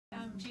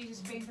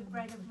Jesus being the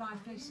bread of life.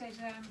 And he said,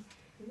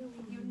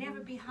 you'll never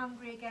be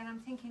hungry again.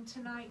 I'm thinking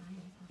tonight,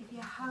 if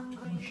you're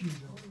hungry,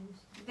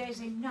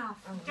 there's enough.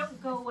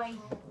 Don't go away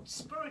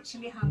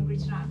spiritually hungry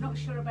tonight. I'm not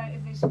sure about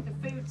if the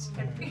food's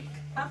going to be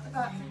enough,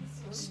 but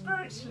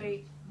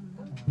spiritually,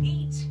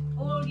 eat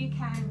all you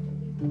can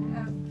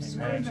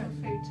spiritual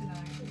food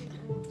tonight.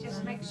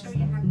 Just make sure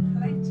you have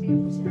plenty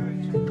of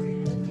spiritual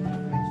food.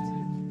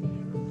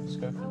 Let's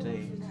go for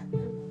D.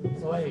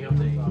 So there you go,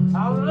 D.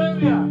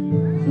 Hallelujah!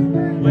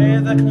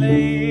 With a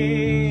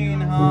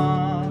clean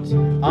heart,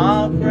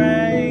 I'll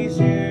praise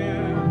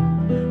you.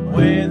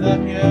 With a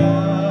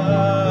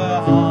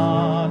pure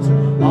heart,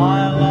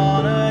 I'll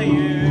honor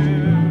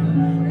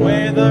you.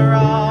 With a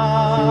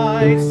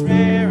right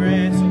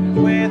spirit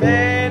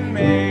within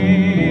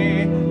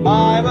me,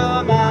 I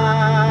will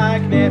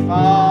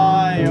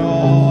magnify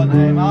your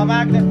name. I'll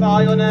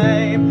magnify your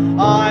name.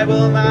 I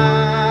will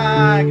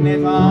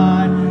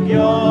magnify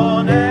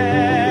your name.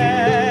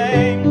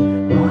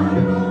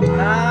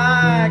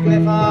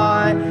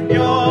 Magnify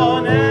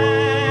your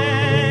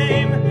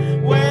name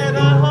with a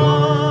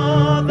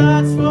heart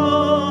that's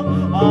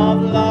full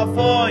of love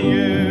for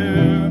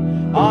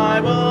you. I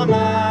will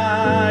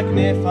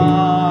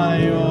magnify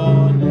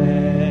your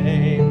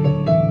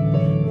name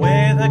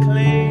with a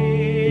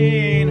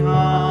clean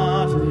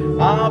heart.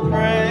 I'll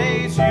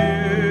praise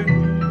you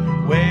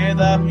with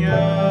a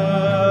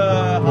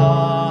pure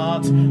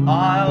heart.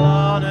 I'll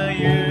honor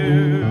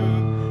you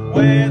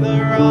with a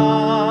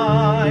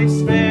right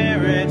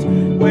spirit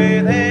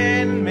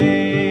within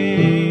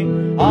me.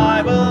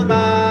 I will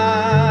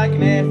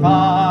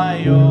magnify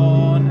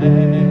your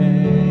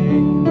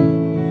name.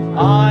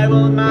 I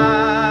will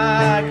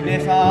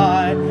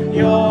magnify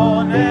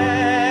your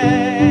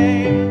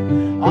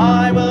name.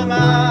 I will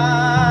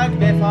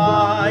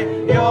magnify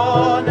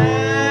your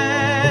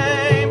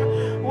name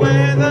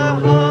with a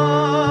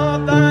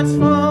heart that's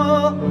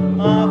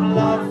full of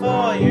love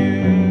for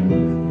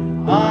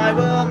you. I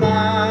will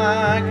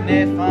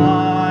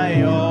magnify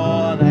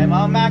your name.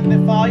 I'll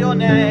magnify your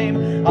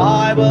name.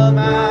 I will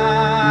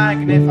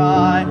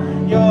magnify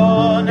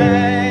your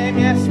name.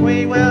 Yes,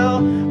 we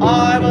will.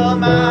 I will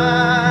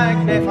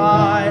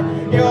magnify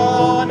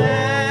your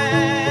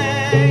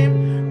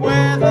name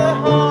with a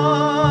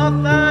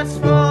heart that's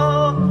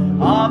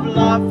full of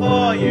love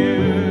for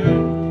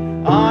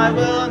you. I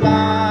will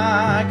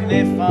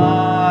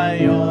magnify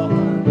your.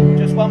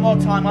 Just one more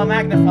time. I'll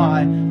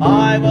magnify.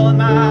 I will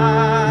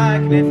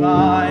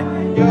magnify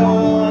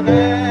your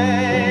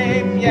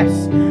name.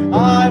 Yes,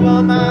 I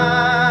will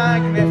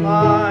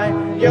magnify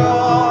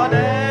your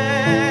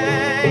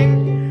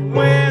name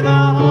with a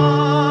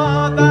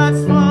heart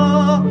that's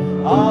full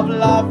of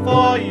love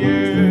for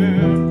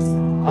you.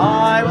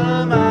 I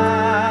will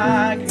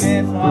magnify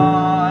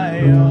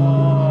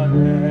your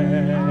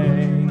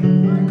name.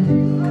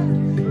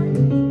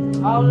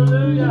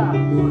 Hallelujah!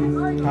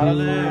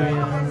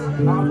 Hallelujah.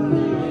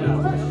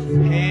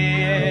 Hallelujah!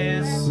 He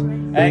is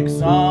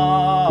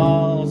exalted.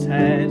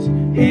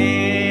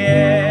 He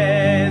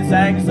is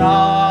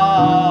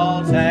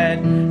exalted.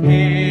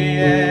 He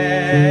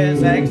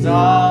is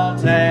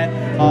exalted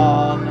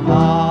on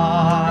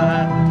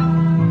high.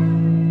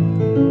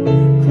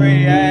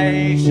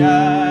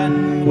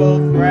 Creation will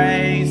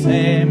praise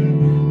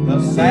him. The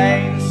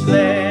saints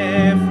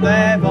lift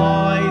their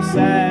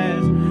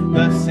voices.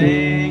 The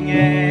King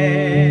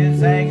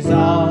is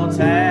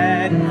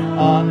exalted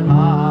on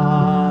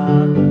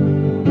high.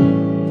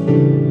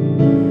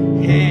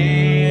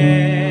 He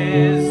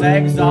is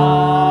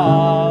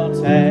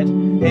exalted.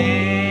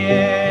 He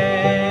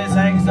is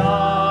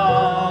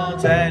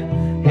exalted.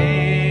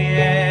 He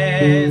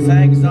is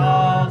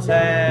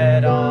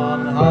exalted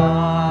on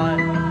high.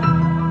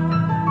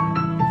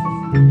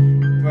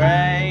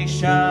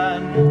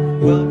 Creation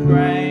will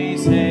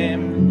praise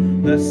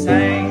him. The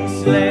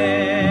saints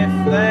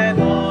lift their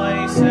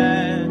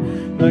voices.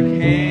 The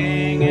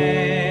King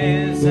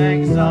is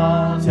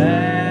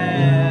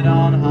exalted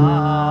on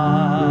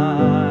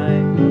high.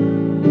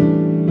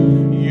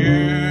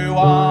 You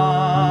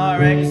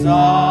are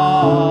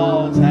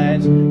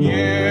exalted.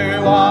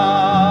 You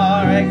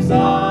are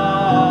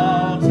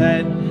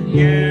exalted.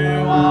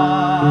 You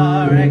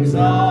are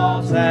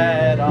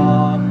exalted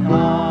on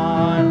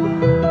high.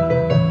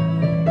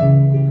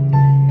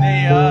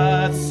 The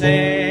earth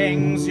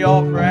sings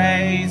your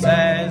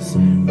praises.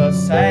 The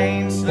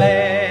saints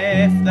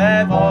lift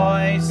their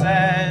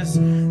voices.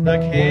 The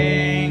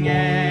King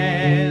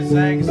is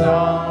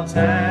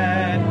exalted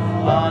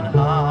on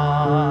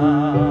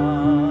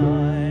high.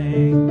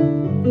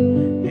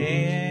 He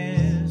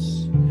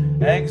is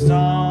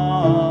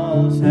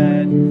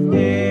exalted.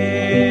 He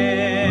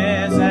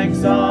is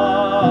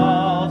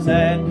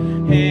exalted.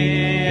 He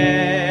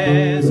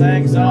is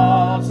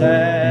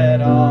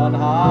exalted on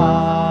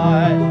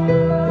high.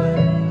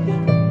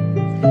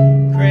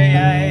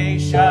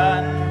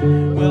 Creation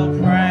will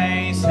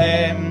praise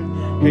him.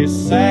 His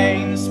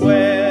saints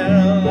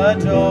will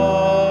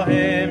adore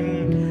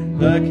him.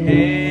 The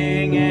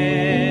King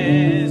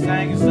is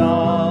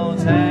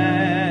exalted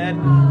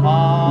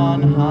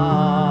on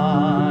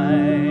high.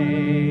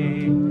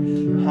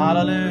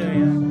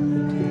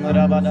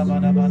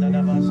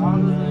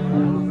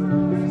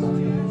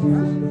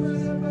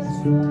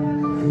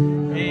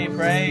 We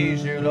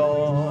praise you,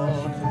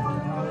 Lord.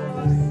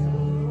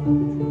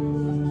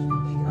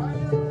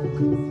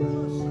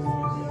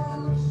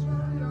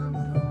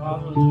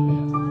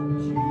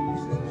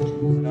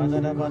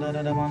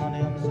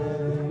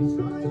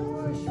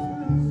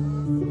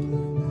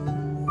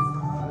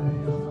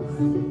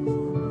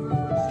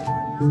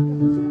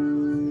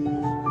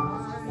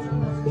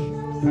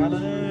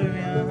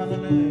 Hallelujah,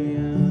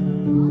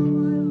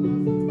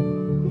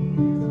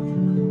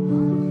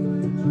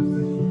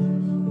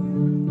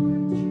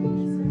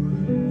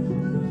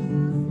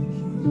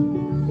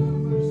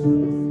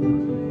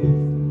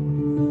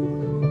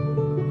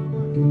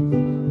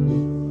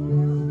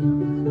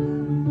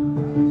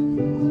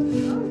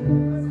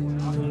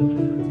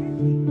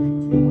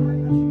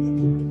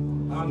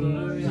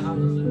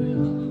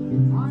 hallelujah.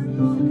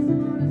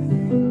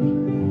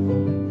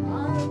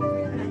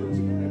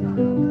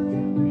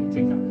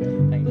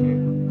 Thank you.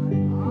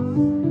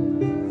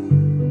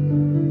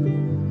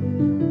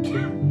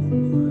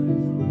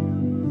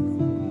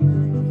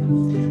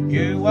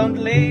 You won't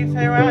leave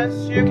here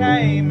as you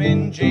came,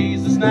 in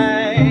Jesus'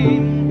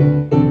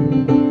 name.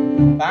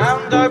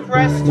 Bound,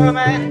 oppressed,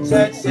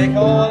 tormented, sick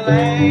or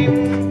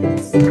lame,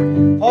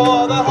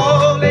 for the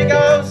Holy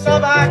Ghost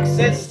of Acts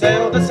is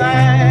still the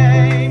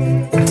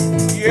same.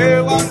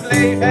 You won't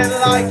leave here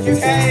like you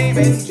came,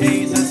 in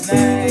Jesus'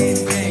 name.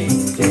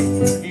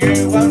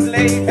 You won't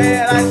leave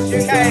here as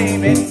you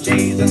came, in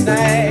Jesus'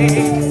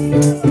 name.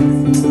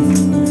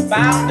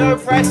 Bound,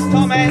 oppressed,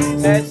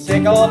 tormented,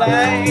 sick or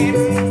lame,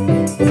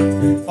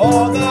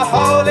 for the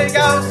Holy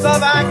Ghost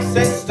of Acts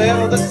is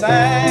still the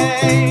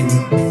same.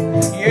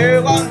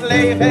 You won't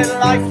leave it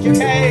like you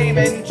came,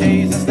 in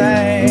Jesus'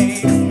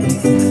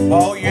 name.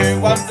 Oh, you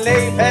won't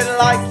leave it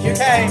like you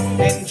came,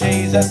 in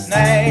Jesus'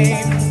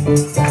 name.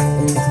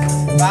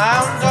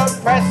 Bound,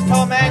 oppressed,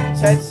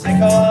 tormented,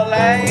 sick or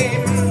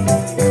lame,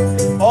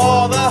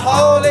 for the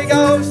Holy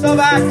Ghost of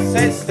Acts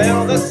is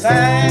still the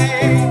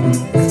same.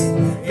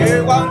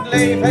 You won't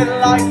leave it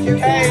like you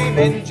came,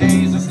 in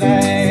Jesus'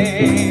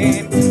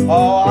 name.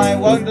 Oh, I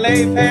won't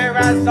leave here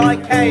as I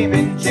came,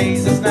 in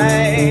Jesus'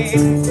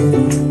 name.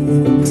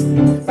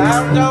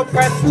 Bound,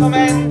 oppressed,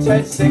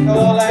 tormented, sick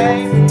or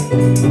lame,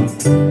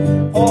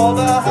 for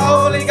the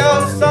Holy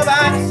Ghost of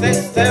Acts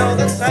is still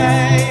the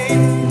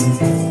same.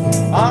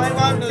 I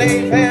won't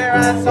leave here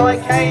as I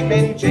came,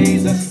 in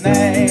Jesus'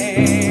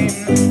 name.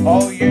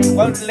 Oh, you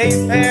won't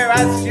leave here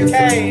as you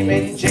came,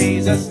 in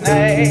Jesus'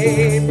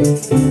 name.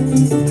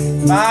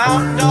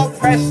 Bound,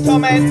 oppressed,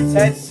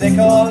 tormented, sick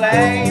or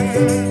lame,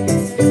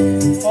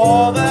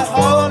 for the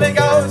Holy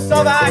Ghost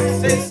of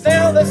Acts is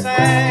still the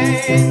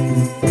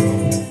same.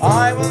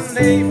 I won't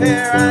leave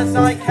here as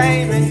I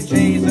came, in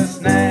Jesus'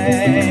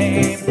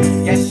 name.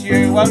 Yes,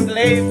 you won't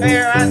leave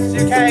here as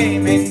you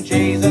came, in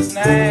Jesus'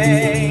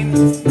 name.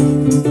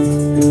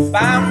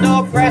 Bound,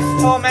 oppressed,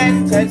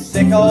 tormented,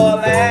 sick or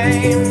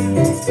lame,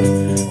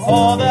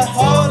 for the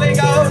Holy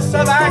Ghost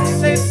of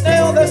Acts is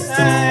still the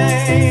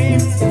same.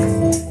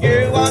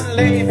 You won't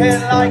leave here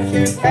like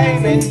you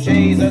came, in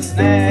Jesus'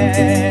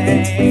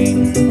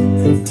 name.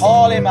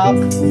 Call him up,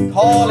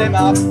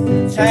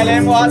 tell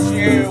him what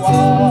you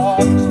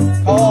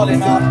want. Call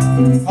him up,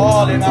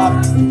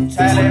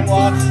 tell him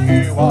what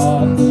you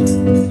want.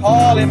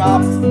 Call him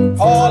up,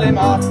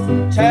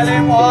 tell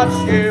him what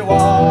you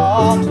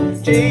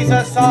want.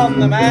 Jesus on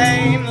the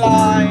main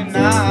line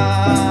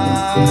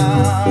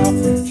now.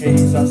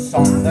 Jesus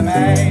on the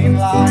main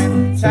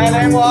line, tell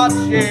him what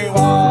you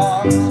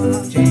want.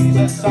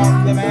 Jesus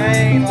on the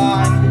main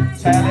line,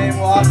 tell him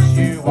what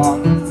you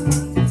want.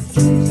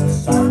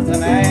 Jesus on the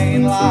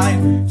main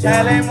line,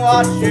 tell him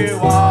what you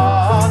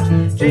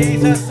want.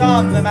 Jesus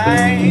on the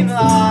main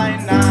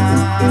line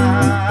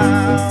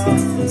now.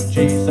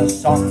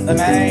 Jesus on the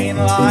main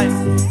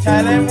line,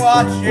 tell him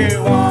what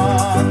you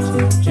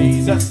want.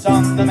 Jesus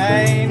on the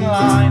main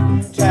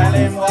line, tell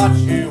him what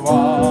you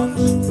want.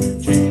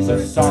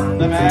 Jesus on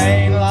the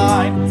main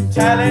line,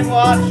 tell him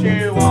what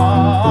you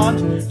want.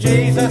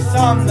 Jesus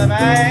on the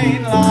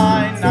main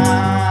line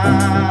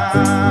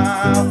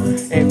now.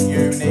 If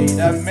you need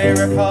a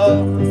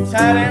miracle,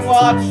 tell him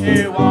what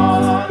you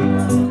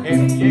want.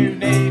 If you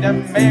need a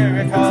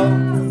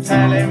miracle,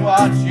 tell him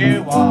what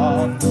you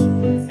want.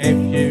 If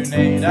you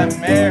need a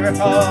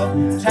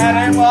miracle, tell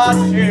him what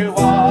you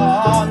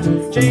want.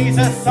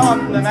 Jesus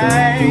on the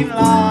main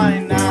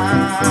line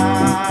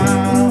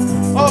now.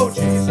 Oh,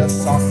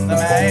 Jesus on the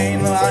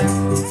main line,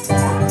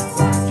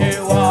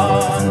 you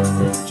want.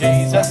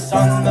 Jesus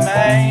on the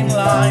main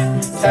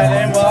line, tell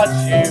him what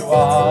you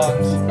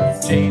want.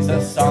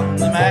 Jesus on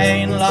the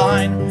main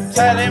line,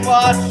 tell him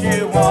what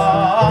you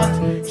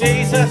want.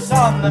 Jesus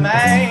on the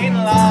main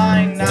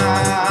line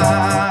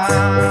now.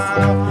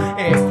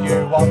 If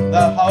you want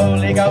the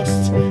Holy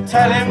Ghost,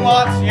 tell him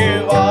what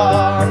you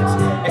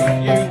want.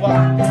 If you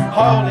want the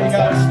Holy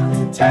Ghost,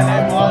 tell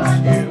him what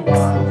you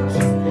want.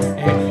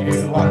 If you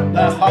want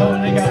the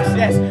Holy Ghost,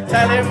 yes,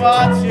 tell him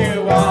what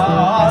you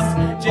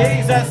want.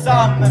 Jesus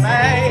on the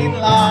main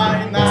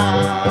line now.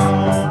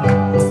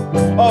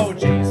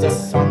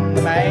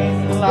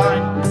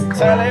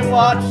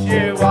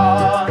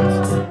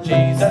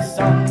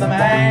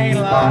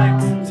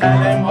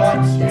 Tell him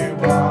what you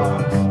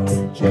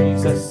want.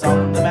 Jesus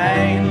on the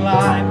main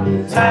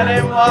line. Tell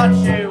him what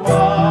you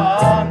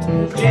want.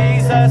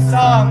 Jesus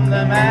on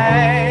the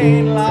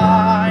main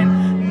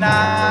line now.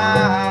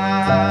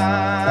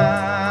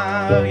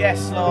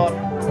 Yes, Lord.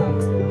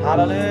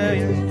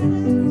 Hallelujah.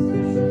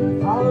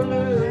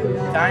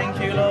 Hallelujah. Thank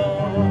you,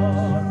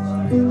 Lord.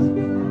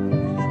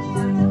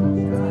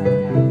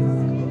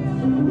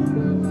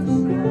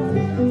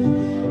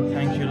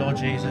 Thank you, Lord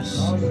Jesus.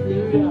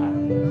 Hallelujah.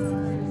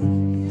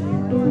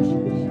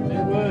 We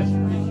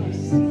worship you,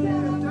 Jesus. We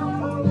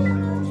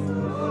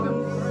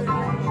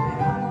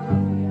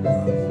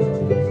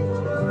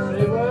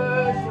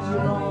worship you,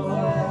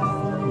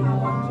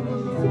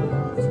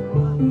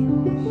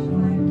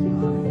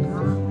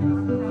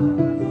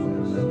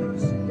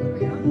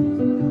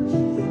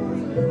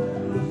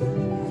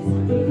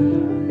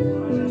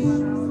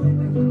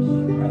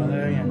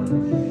 Hallelujah.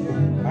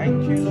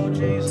 Thank you, Lord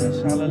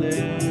Jesus.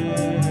 Hallelujah.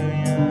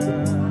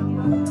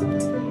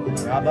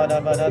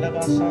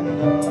 Rabadabadabasanda.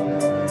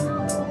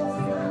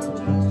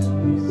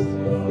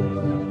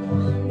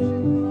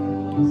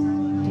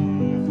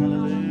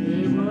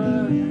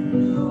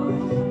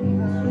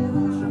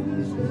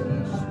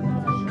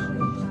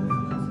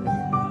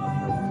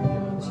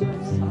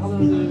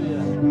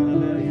 Hallelujah.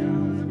 Hallelujah.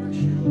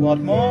 What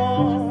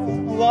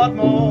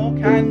more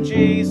can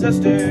Jesus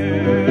do?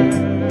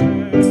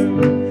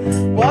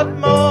 What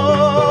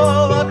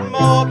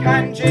more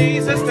can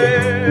Jesus do?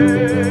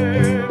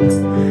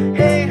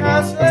 He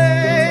has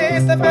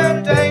laid the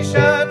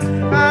foundation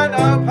and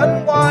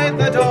opened wide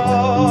the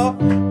door.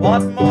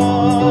 What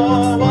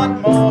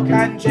more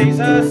can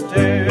Jesus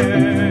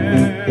do?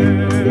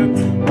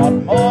 What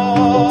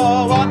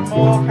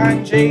more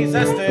can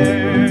Jesus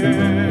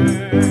do?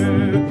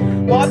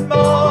 What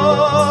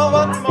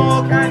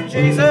more can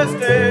Jesus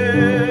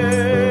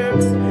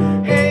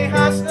do? He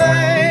has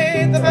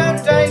laid the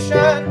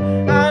foundation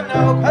and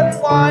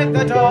opened wide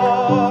the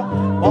door.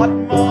 What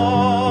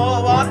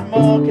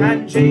more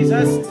can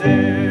Jesus do?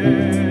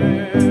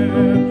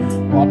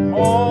 What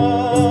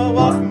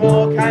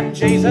more can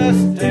Jesus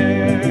do?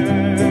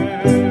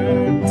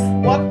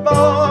 What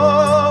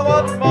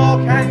more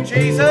can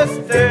Jesus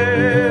do?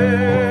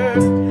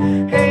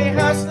 He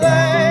has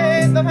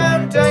laid the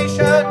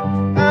foundation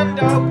and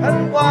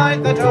opened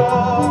wide the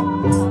door.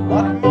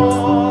 What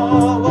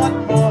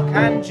more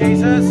can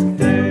Jesus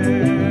do?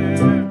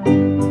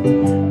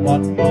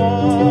 What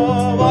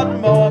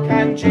more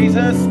can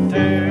Jesus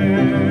do?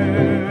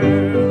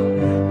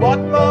 What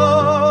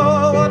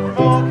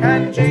more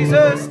can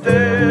Jesus do?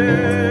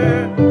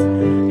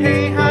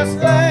 He has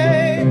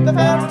laid the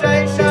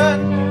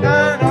foundation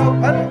and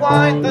opened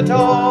wide the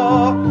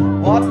door.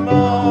 What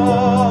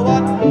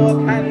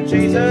more can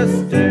Jesus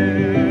do?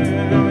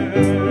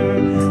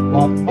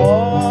 What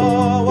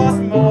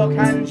more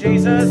can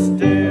Jesus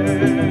do?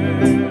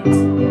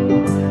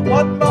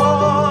 What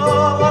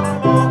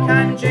more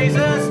can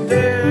Jesus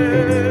do?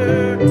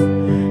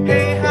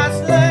 He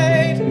has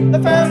laid the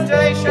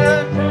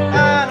foundation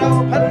and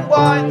opened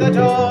wide the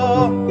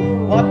door.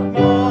 What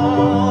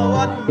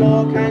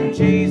more can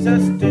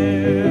Jesus do?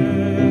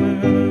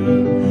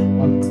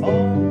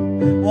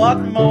 What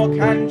more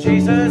can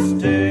Jesus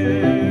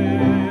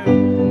do?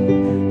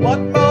 What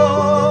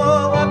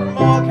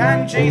more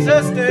can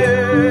Jesus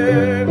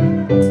do?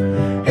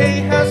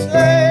 He has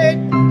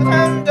laid the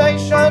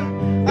foundation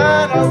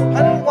and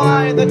opened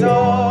wide the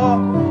door.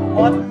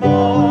 What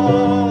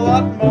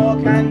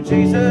more can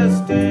Jesus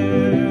do?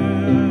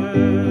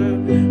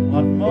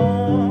 What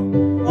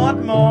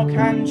more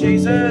can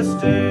Jesus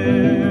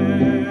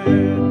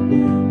do?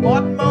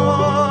 What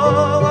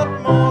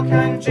more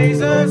can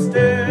Jesus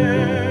do?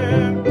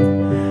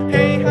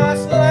 He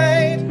has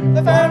laid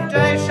the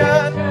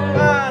foundation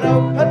and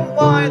opened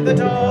wide the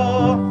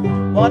door.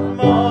 What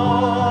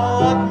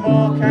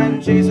more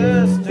can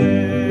Jesus do?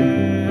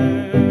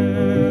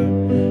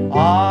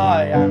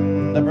 I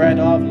am the bread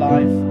of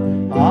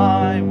life.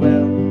 I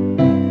will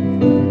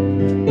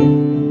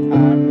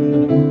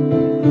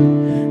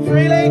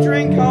freely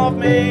drink of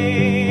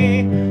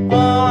me.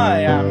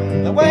 I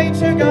am the way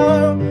to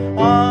go.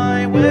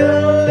 I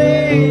will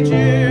lead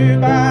you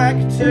back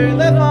to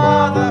the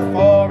Father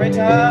for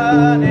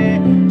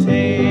eternity.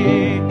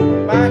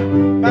 Back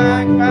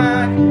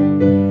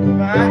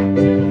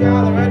to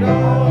gather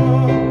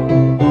adore.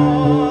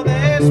 Oh,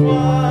 this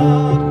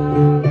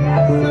world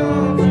not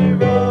to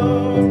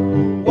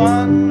roam.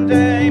 One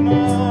day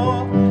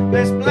more,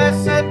 this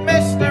blessed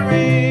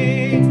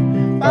mystery.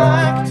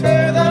 Back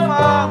to the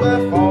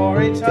Father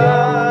for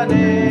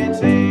eternity.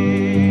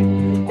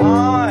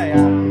 I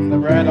am the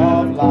bread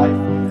of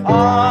life.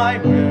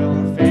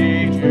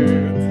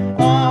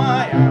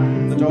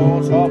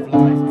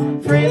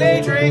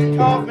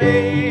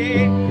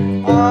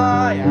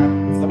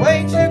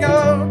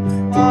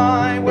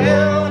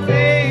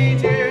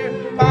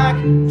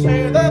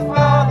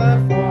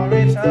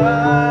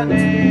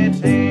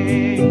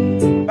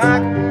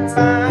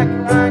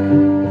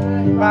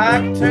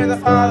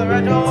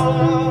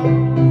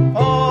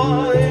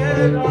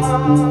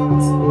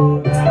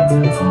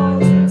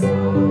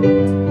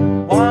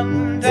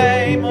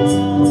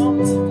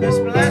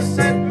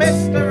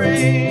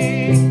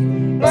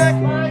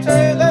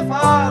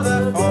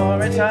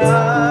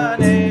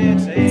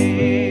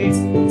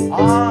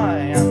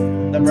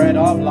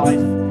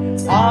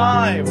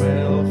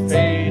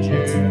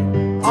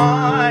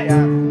 I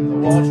am the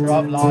water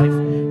of life.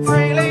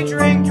 Freely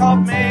drink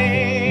of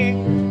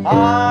me.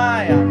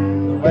 I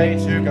am the way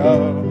to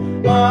go.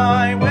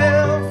 I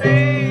will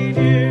feed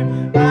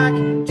you back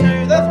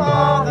to the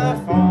Father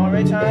for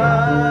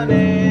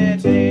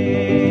eternity.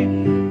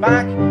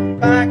 Back,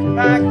 back,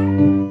 back,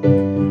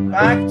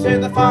 back to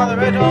the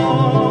Father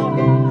adore.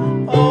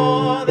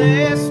 For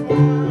this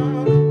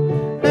world,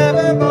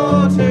 never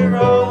more to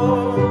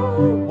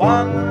roam.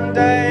 One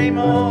day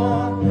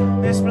more,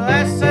 this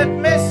blessed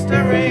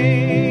mystery.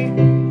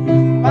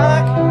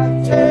 Back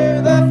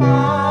to the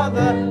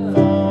Father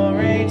for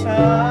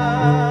eternity.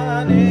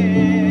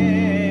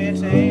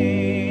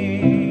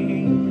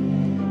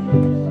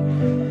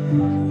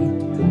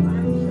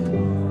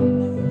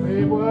 We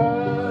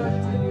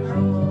worship you.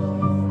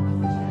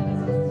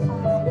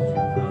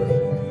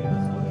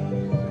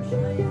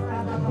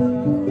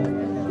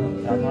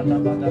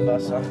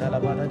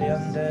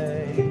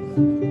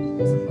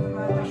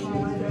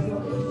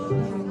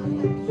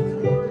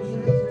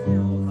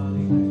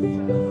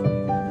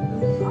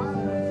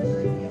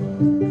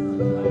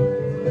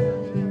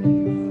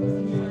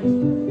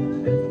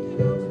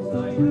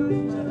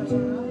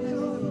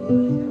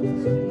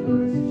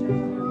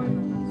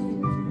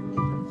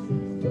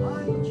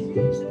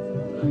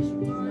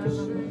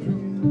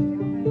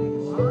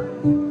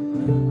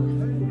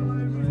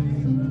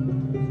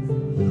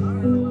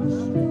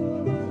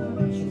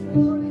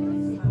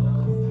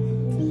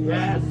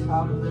 Yes,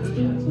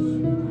 hallelujah.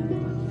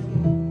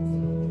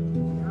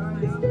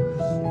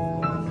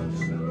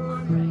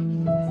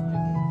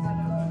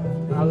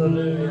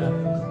 Hallelujah.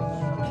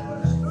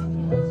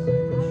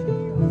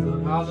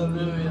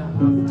 Hallelujah.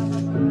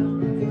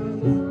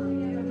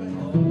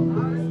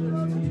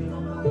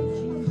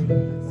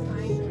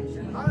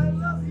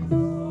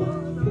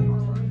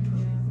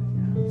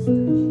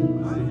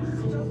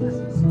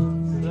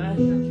 Bless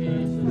you,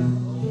 Jesus.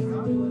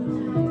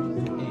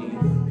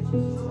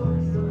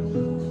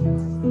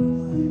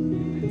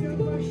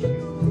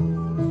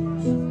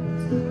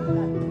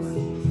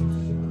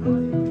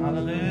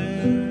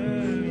 Hallelujah.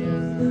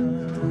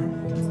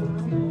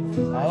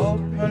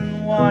 Open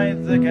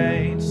wide the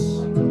gates,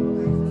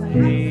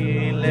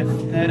 be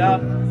lifted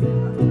up,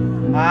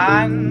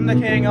 and the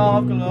King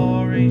of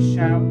glory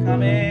shall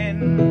come in.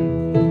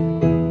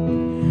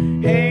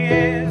 He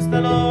is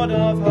the Lord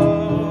of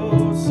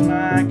hosts,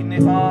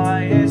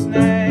 magnify his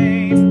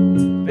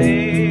name.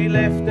 Be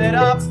lifted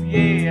up,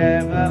 ye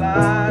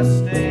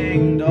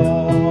everlasting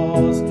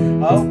doors.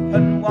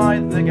 Open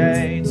wide the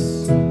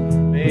gates,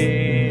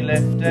 be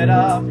lifted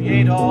up,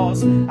 ye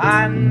doors,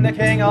 and the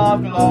King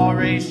of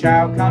glory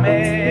shall come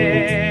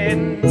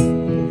in.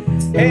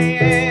 He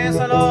is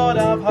the Lord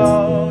of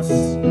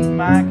hosts,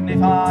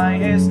 magnify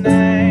his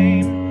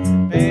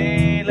name.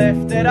 Be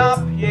lifted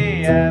up,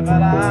 ye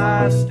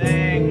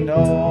everlasting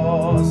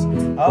doors.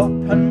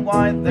 Open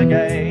wide the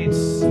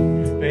gates,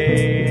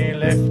 be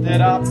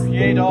lifted up,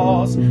 ye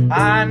doors,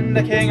 and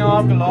the King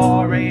of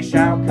glory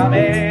shall come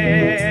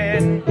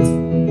in.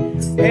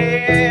 He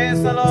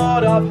is the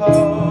Lord of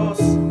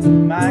hosts,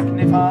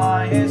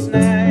 magnify his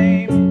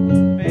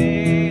name.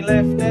 Be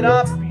lifted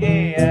up,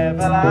 ye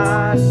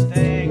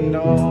everlasting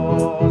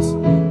doors.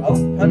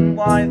 Open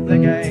wide the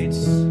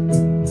gates,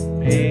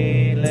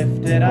 be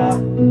lifted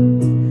up,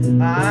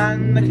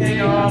 and the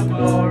King of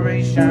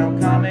glory shall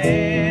come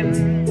in.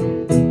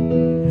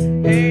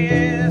 He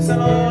is the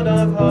Lord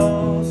of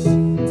hosts,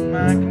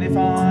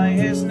 magnify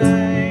his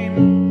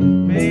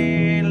name.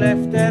 Be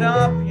lifted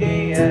up,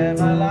 ye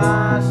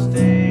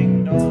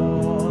everlasting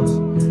doors.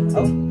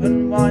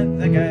 Open wide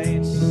the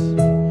gates,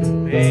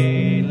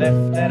 be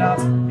lifted up,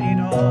 ye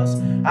doors,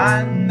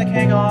 and the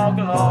King of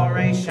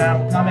glory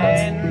shall come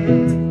in.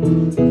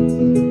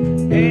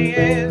 He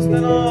is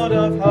the Lord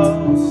of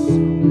hosts,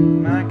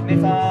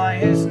 magnify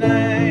his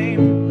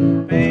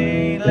name.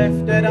 Be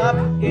lifted up,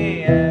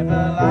 ye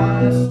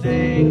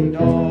everlasting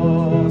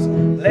doors.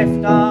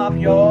 Lift up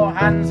your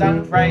hands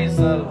and praise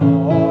the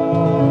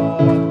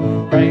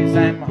Lord. Praise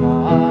him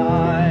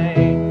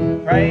high,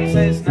 praise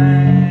his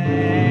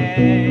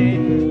name.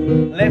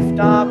 Lift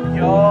up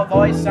your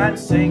voice and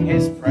sing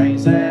his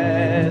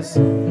praises.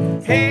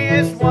 He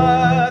is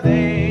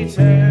worthy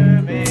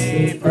to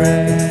be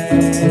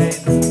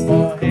praised,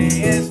 for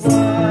he is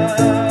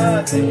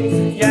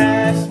worthy,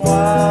 yes,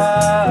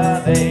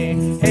 worthy.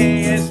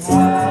 He is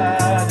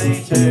worthy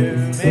to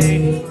be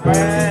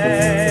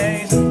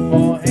praised,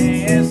 for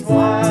he is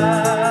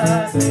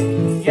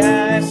worthy,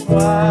 yes,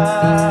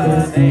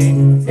 worthy.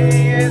 He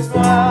is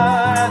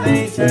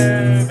worthy to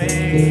be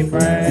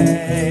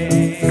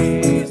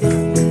praised.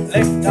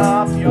 Lift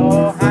up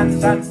your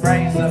hands and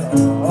praise the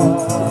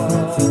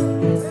Lord.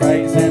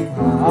 Praise him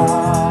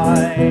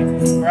high,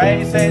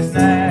 praise his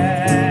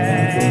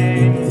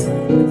name.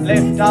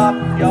 Lift up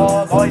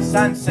your voice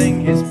and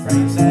sing his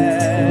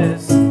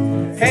praises.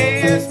 He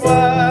is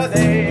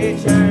worthy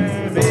to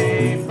be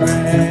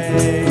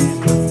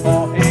praised,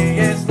 for he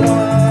is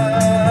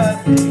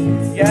worthy,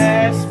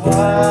 yes,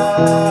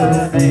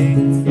 worthy.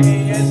 He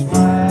is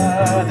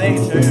worthy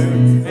to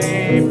be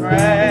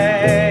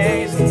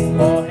praised,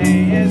 for he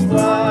is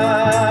worthy.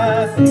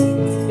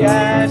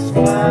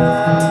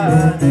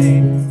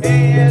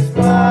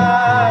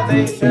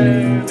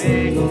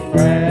 be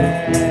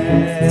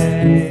praised.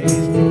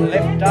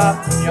 Lift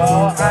up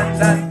your hands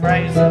and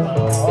praise the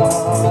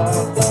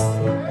Lord.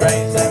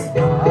 Praise Him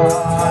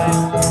high.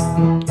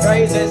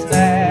 Praise His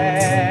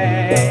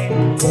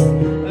name.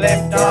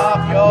 Lift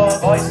up your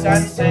voice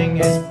and sing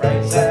His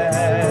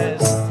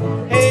praises.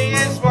 He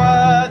is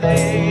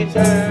worthy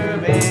to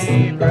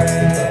be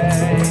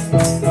praised.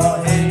 For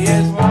He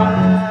is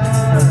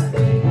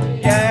worthy,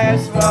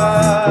 yes,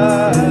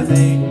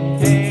 worthy.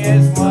 He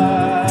is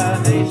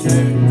worthy to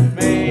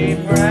be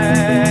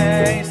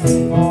praised.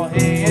 For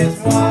He is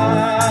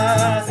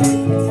worthy,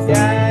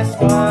 yes,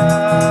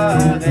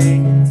 worthy.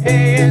 He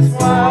is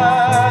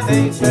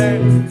worthy to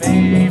be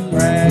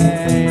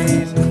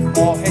praised.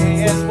 For He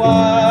is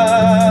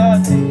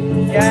worthy,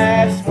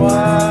 yes,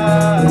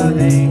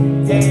 worthy.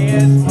 He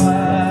is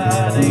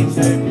worthy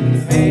to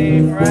be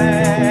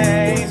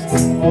praised.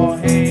 For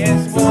He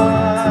is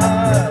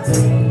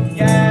worthy,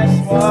 yes,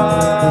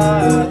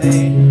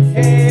 worthy.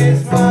 He is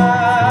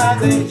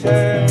worthy to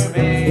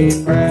be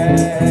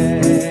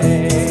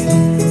praised.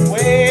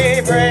 We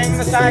bring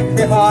the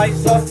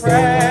sacrifice of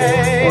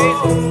praise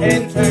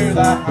into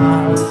the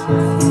house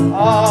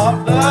of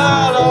the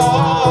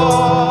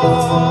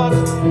Lord.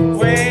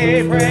 We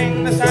bring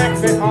the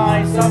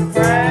sacrifice of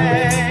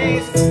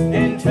praise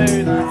into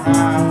the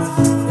house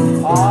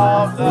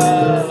of the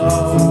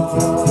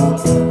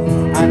Lord.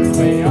 And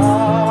we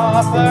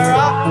offer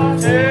up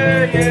to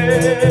you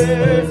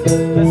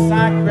the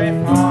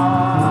sacrifices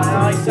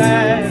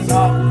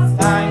of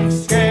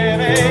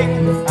thanksgiving.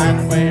 And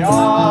we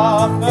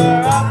offer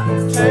up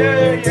to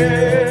you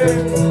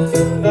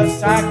the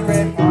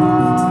sacrifices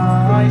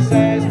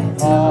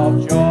of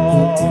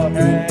your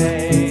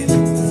praise.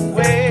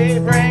 We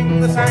bring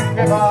the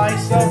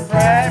sacrifice of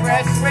prayer,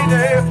 yes we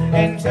do,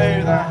 into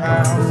the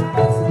house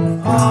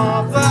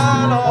of the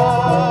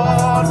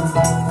Lord.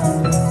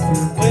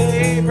 We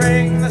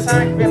bring the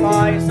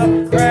sacrifice of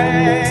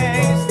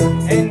praise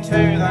into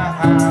the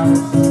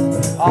house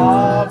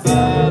of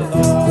the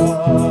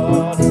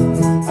Lord.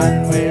 And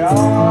we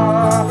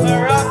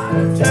offer up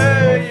to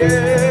you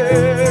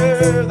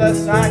the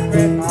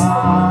sacrifices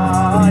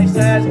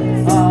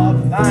of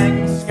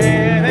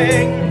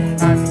thanksgiving.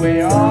 And we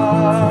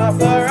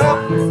offer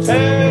up to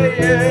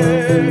you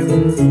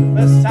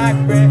the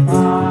sacrifices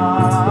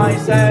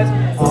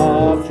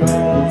of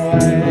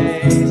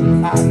joys.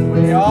 And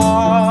we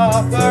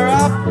offer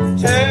up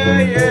to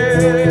you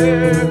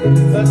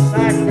the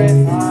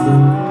sacrifices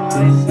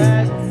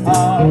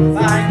of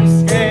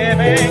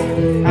thanksgiving.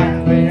 And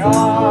we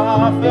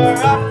offer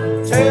up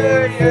to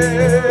you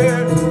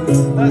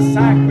the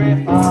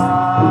sacrifices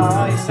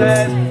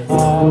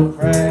of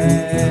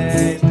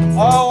praise.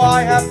 Oh,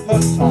 I have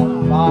put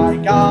on my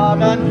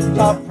garment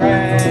of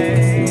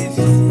praise.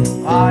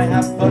 I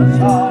have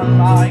put on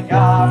my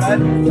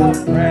garment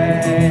of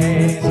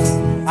praise.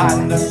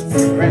 And the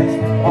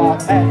spirit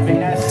of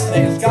heaviness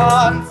is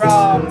gone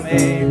from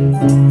me.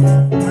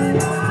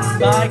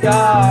 My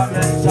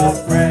garment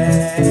of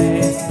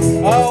praise.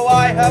 Oh,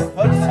 I have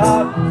put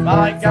on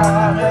my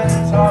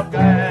garment of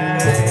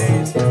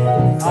grace.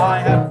 I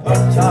have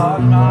put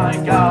on my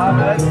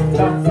garment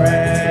of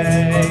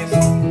praise.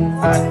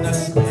 And the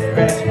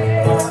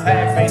spirit of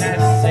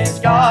heaviness is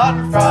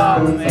gone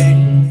from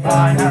me.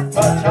 I have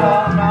put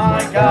on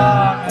my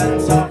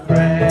garments of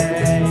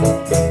praise.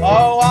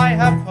 Oh, I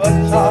have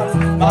put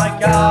on my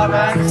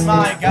garments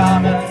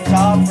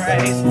of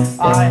praise.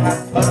 I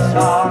have put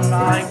on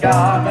my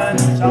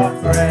garments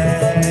of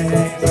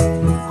praise.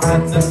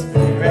 And the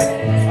spirit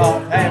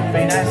of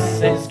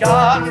heaviness is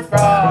gone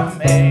from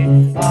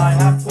me. I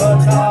have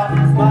put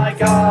on my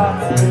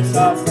garments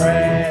of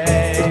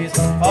praise.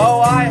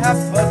 Oh, I have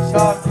put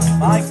on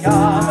my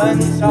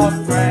garments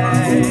of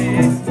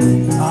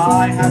praise.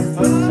 I have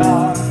put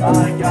on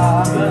my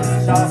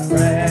garments of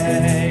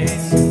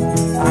praise.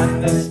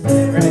 And the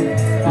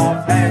spirit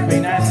of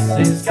heaviness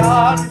is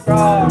gone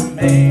from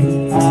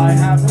me. I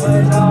have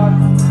put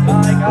on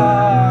my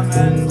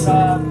garments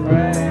of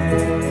praise.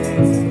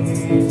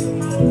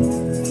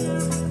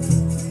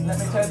 Let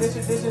me tell you,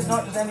 this is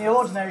not just any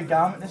ordinary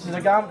garment, this is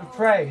a garment of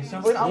praise. So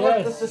I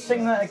want us to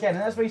sing that again,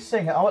 and as we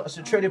sing it, I want us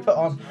to truly put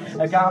on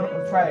a garment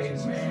of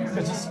praise,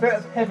 because the spirit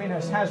of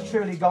heaviness has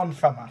truly gone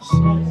from us.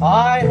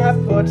 I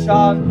have put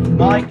on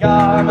my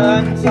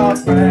garment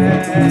of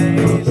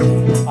praise.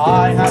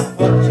 I have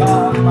put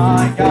on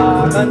my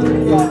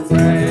garment of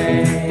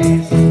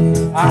praise.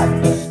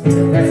 And the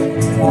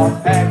spirit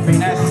of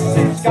heaviness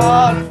is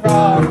gone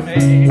from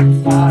me.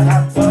 I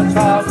have put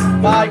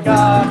on my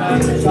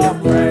garment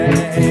of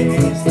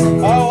praise.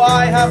 Oh,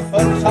 I have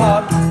put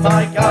on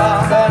my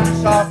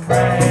garment of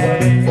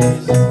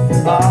praise.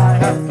 I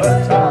have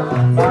put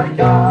on my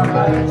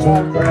garment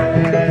of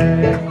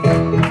praise.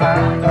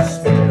 And the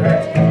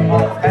spirit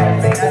of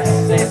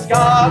heaviness is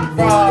gone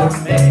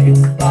from me.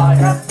 I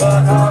have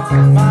put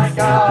on my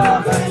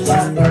garment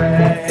of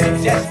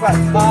praise. Yes, but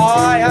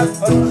I have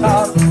put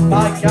on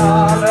my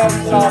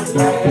garment of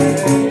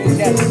praise.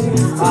 Yes,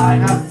 I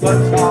have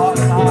put on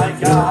my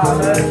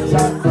garment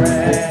of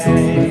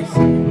praise.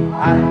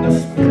 And the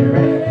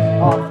spirit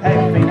of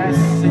heaviness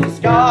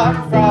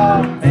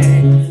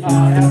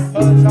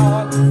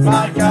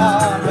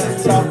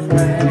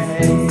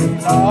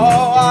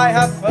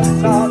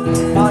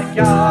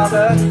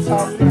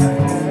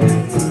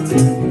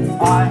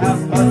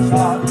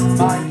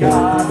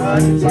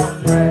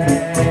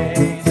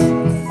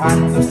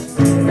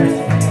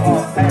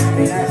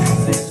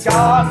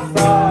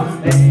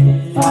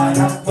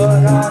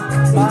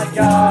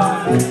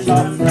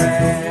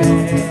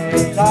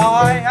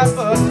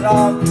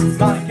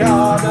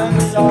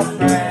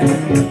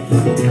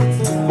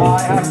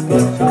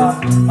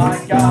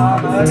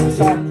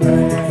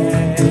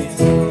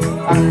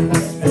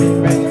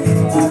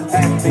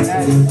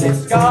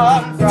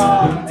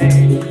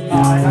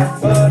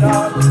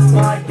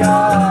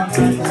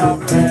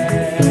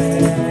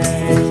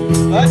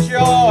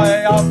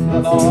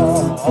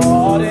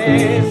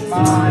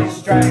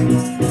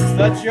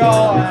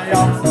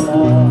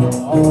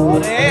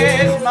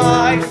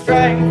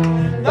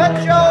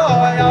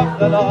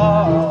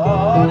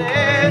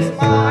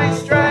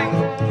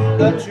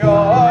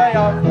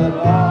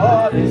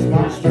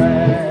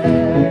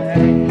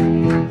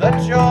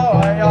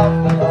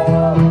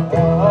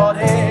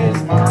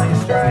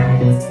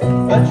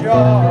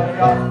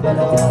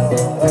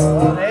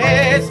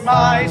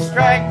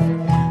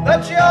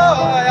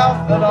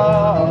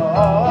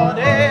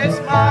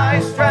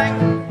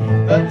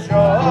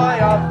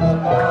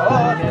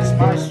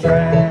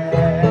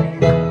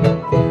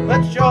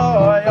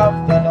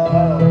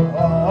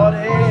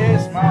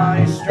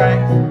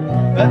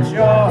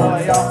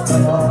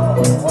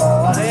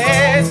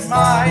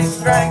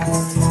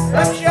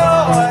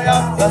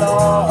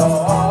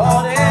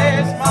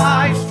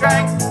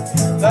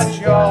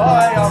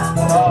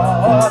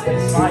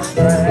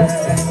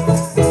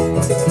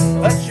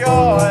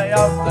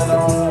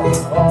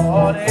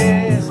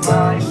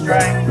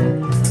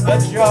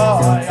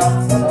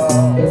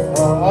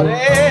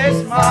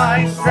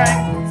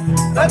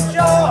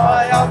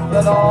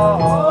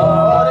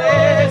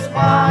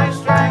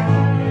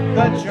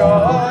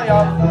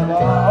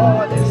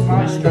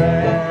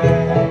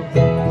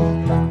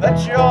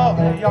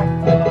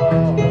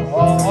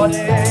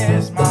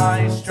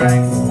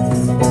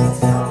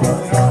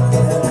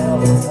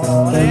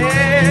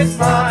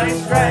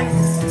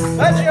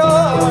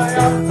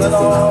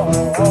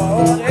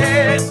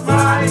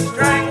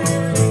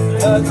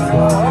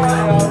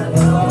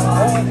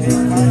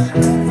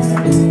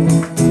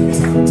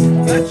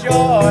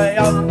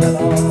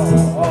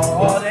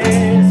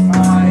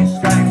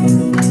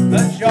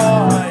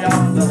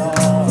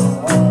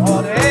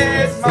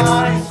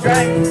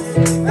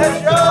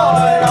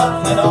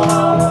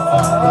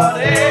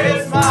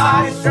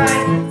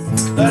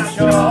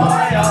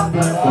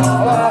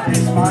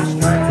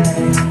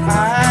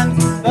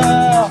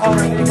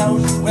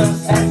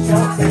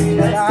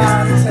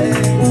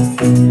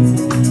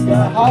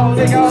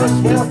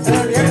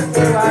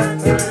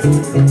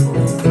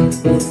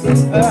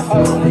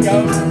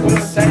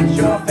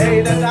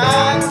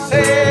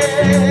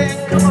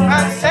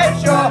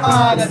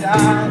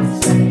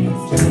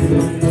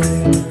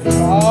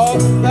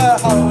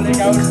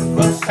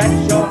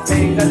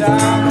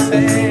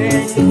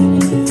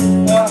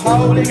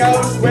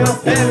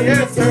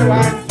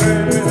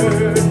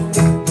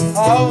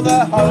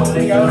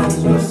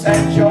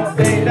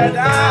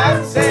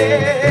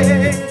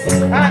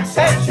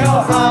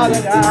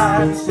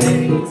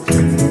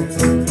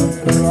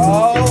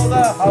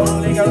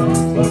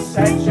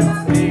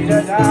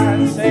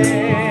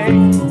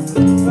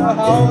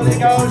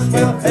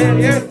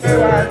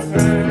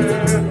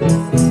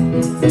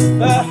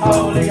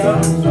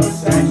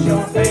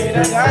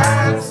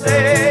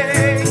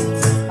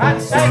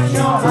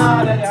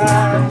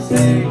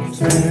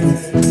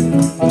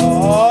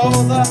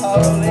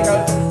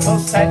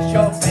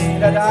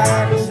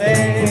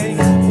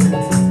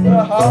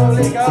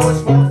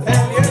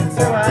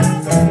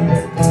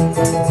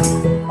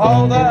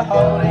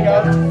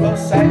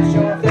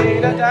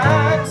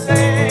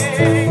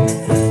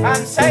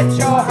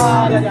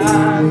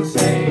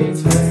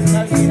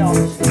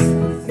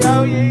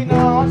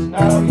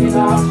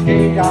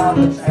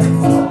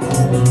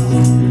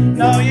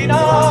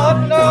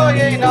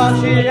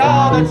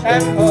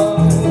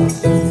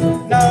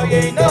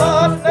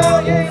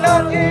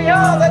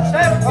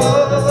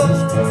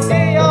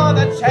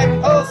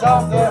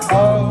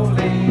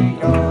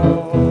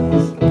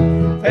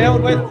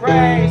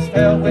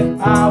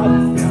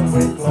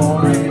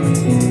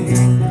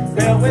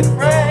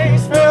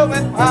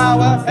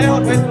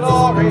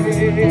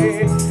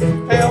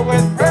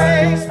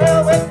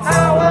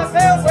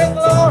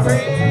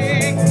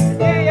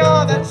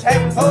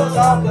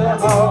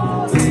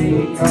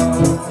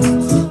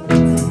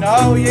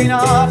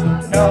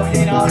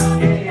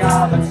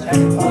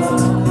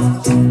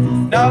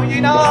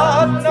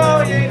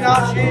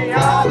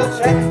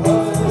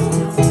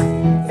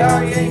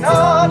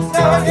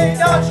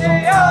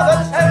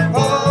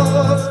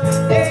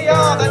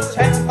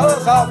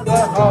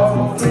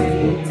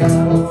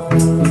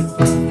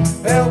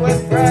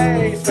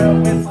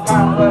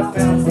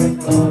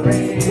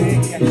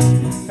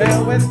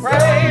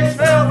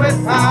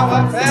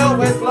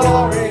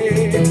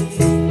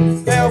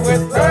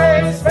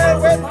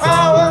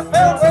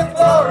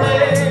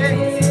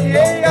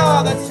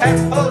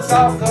temples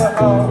of the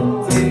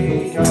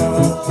Holy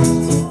Ghost.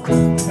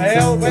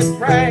 Filled with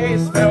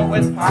praise, filled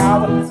with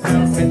power,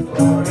 filled with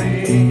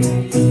glory.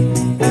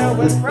 Filled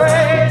with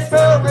praise,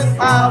 filled with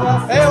power,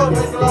 filled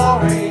with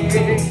glory.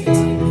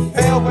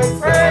 Filled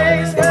with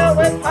praise, filled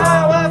with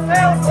power,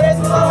 filled with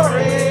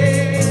glory.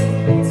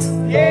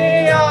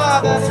 Ye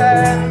are the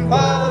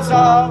temples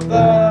of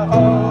the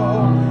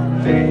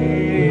Holy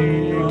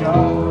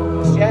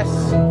Ghost. Yes,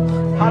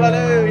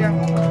 hallelujah.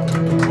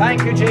 Thank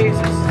you,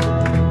 Jesus.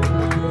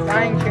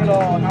 Thank you,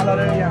 Lord.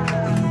 Hallelujah.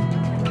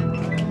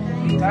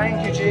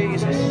 Thank you,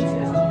 Jesus.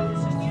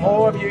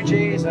 More of you,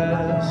 Jesus.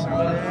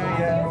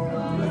 Hallelujah.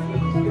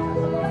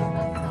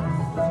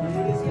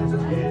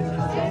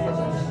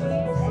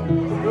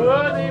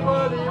 Worthy,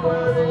 worthy,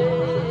 worthy.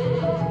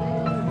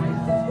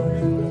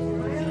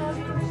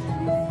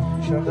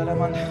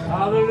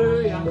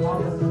 Hallelujah,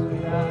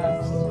 hallelujah.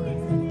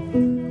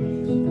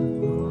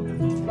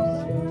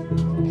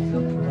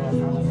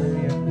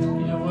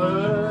 You're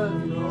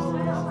worthy,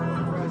 Lord.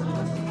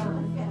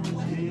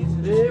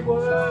 We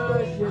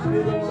worship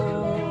you,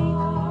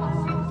 Lord.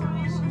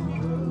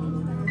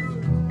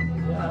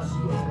 Yes,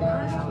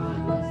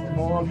 Lord.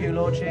 More of you,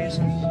 Lord Jesus.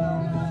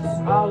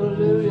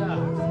 Hallelujah.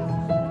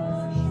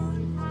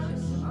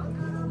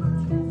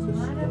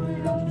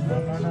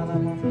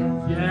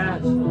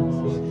 Yes,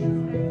 Lord.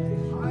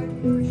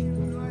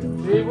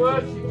 We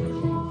worship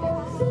you.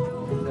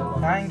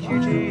 Thank you,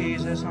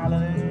 Jesus.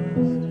 Hallelujah.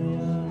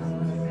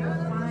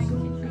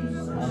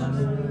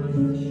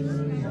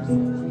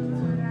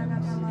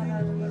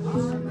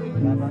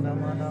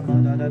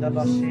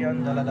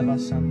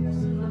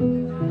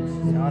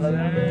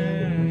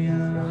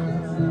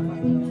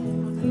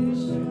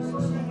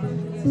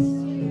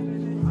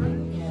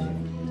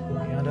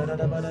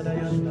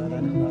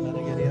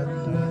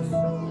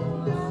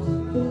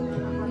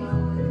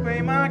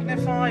 We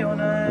magnify your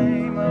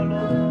name, O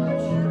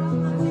Lord.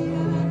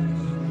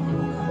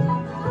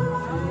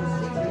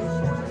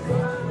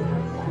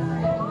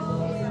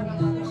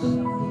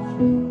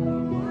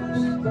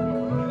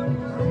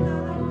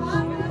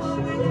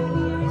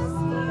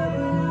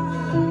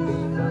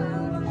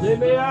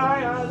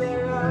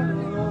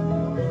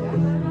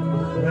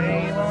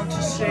 We want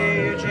to see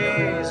you,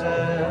 Jesus.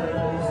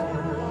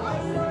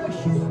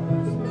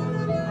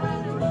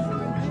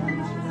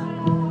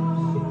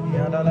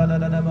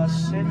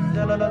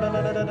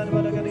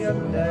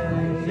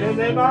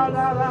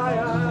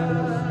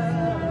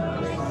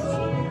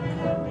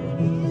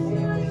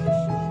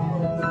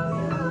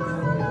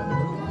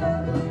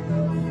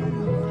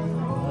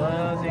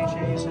 Worthy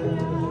Jesus.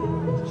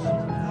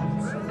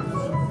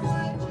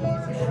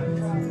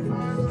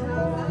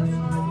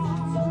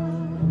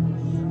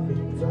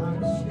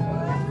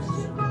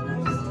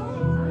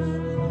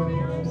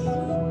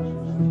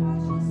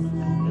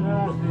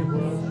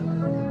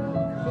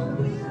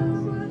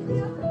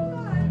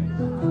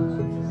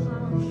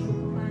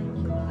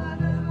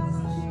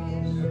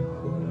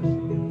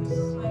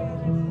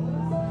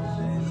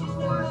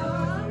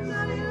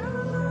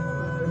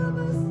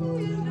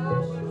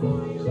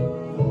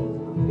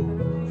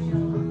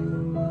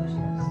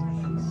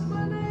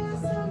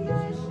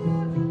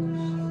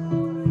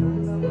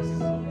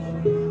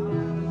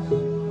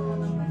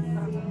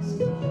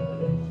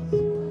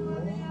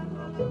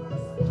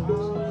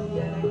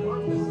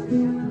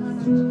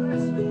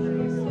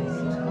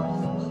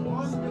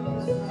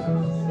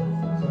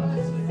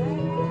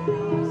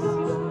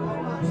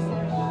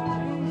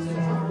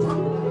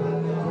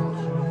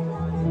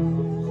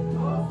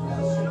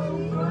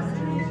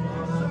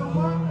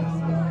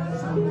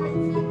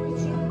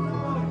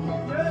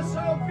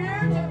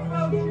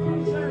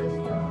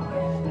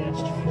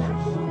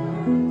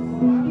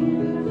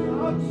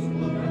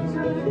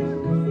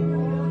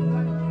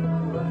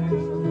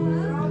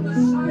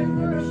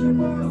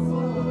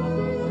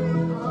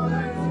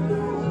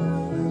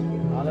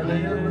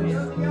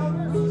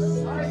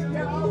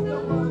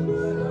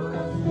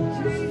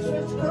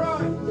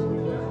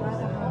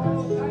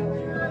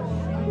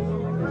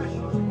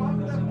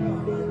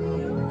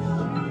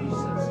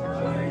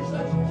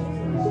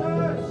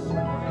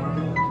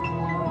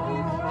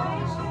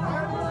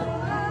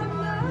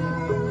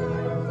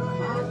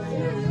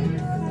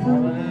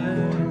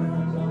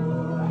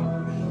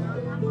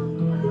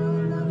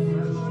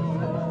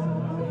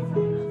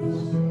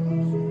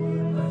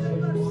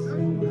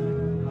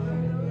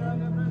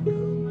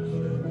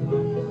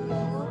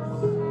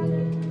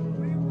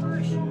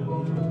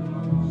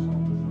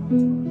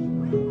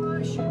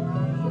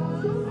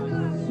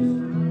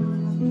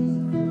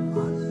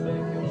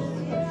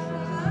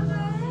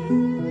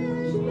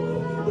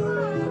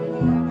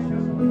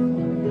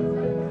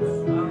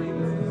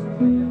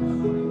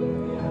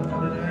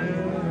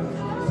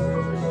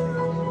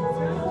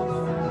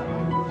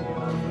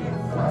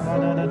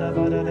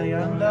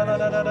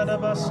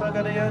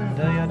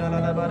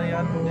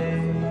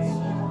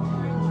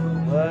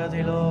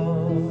 Worthy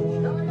Lord.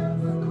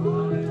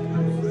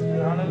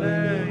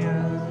 Hallelujah.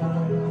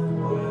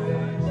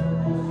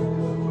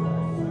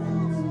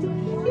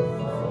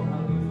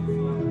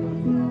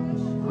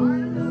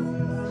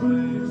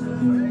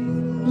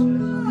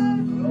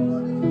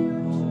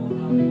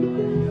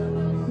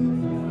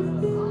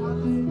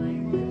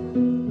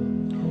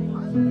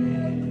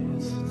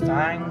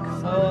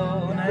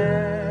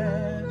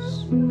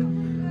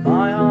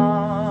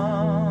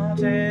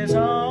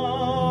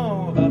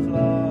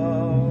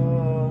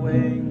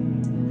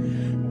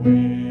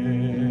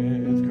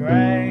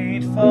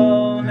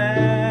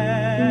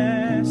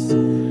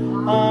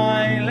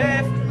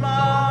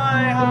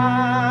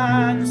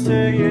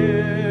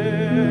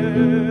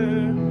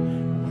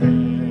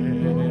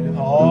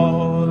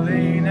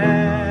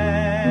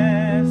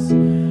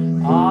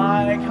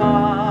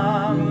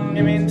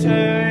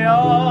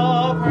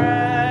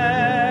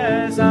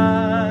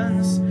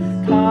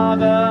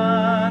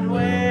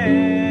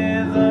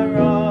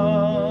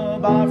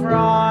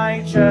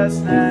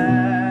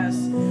 righteousness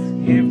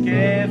you've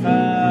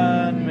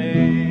given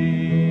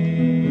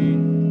me.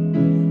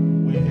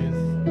 With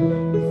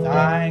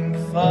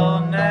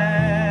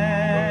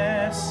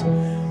thankfulness,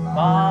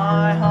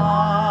 my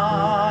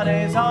heart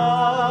is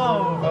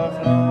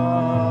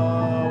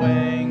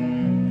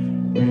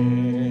overflowing.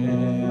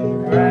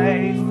 With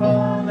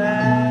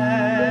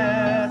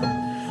gratefulness,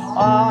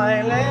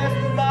 I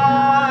lift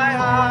my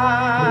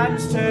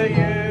hands to you.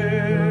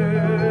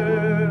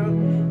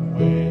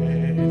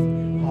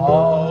 With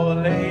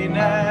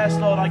holiness,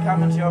 Lord, I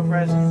come into your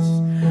presence.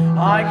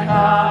 I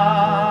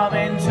come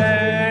into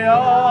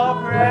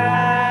your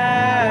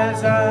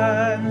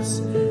presence,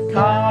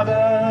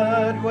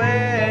 covered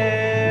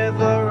with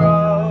the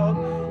robe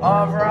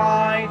of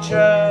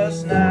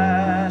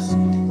righteousness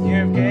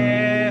you've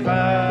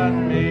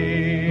given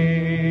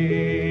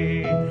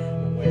me.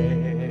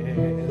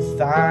 With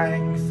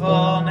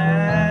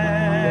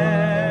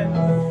thankfulness,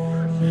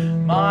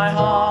 my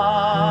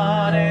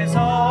heart is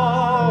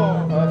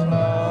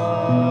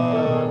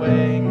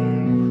overflowing.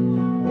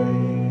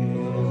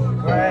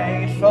 With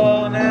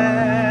gratefulness,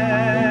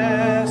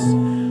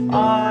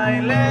 I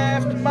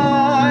lift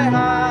my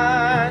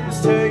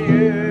hands to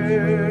you.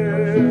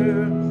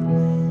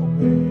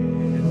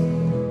 With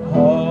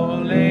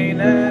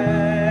holiness,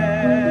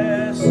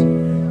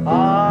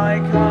 I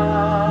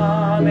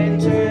come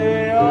into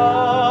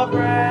your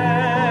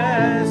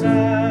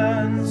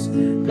presence,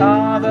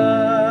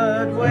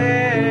 covered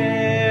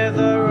with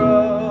the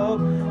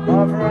robe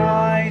of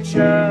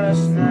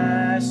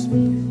righteousness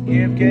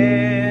you've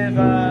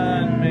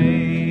given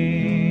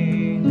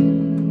me.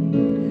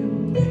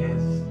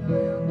 With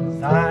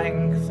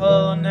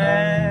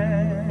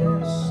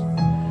thankfulness,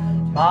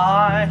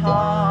 my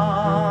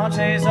heart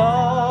is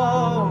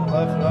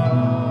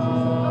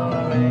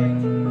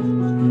overflowing.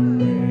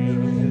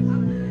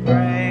 With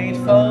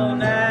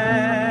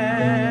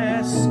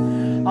gratefulness,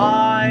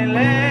 I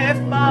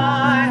lift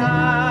my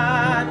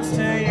hands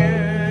to you.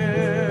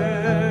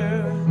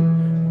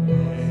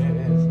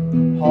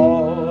 With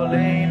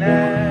holiness,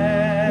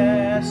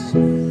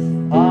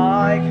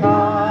 I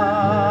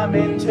come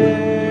into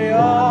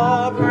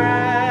your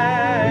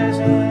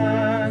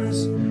presence,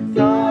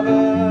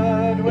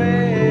 covered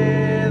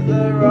with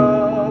the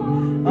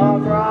robe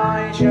of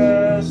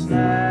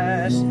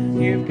righteousness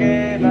you've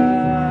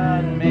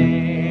given me.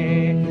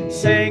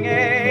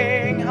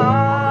 Singing hallelujah,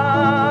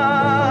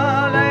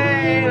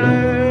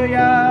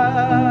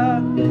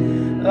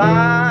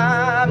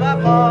 Lamb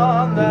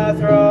upon the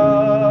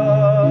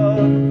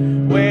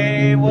throne,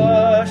 we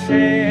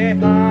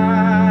worship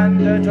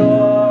and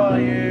adore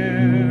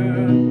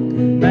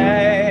you.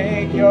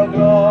 Make your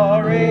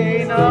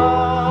glory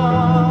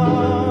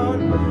known.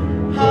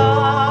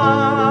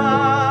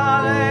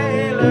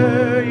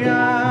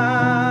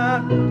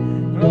 Hallelujah,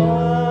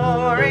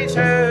 glory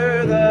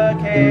to the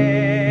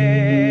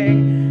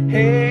King.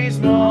 He's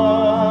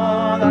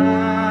more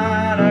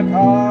than a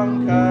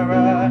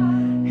conqueror.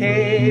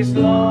 He's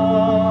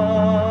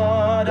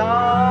Lord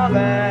of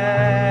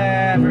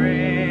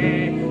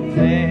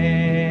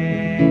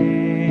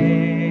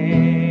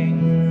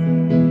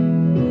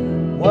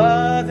everything.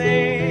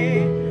 Worthy,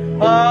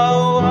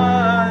 oh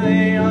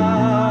worthy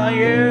are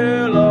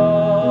you,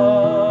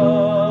 Lord.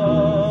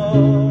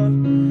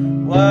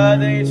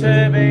 Worthy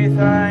to be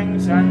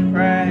thanked and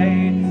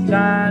praised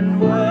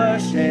and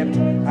worshipped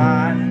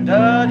and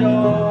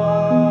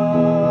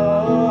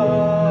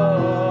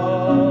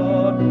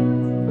adored.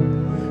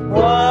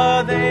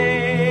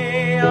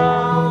 Worthy,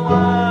 oh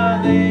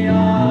worthy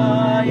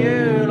are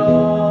you,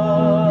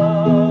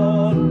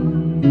 Lord.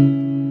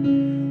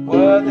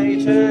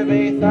 Worthy to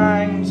be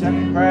thanked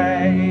and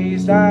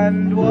praised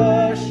and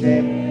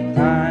worshipped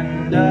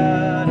and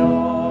adored.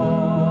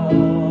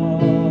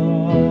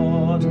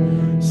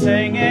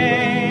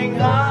 Singing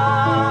hallelujah,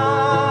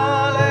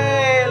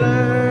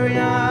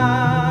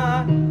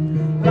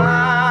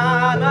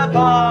 Lamb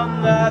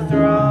upon the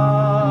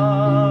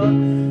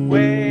throne,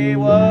 we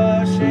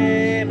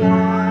worship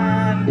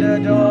and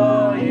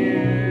adore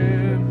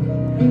you.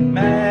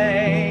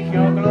 Make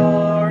your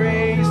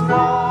glories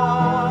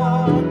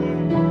known.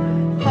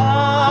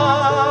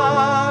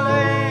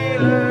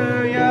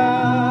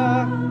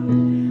 Hallelujah,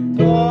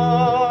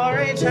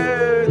 glory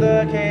to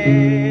the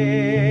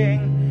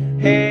King.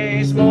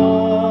 He's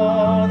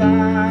more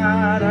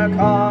than a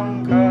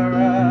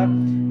conqueror.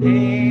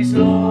 He's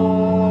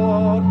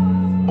Lord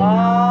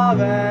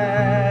of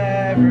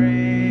everything.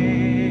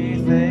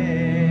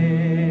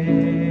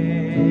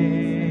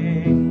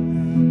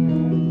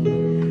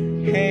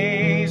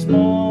 He's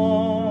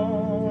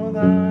more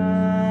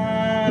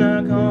than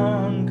a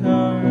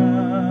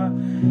conqueror.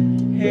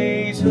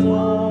 He's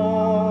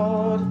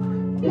Lord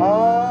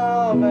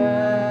of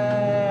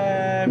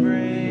everything.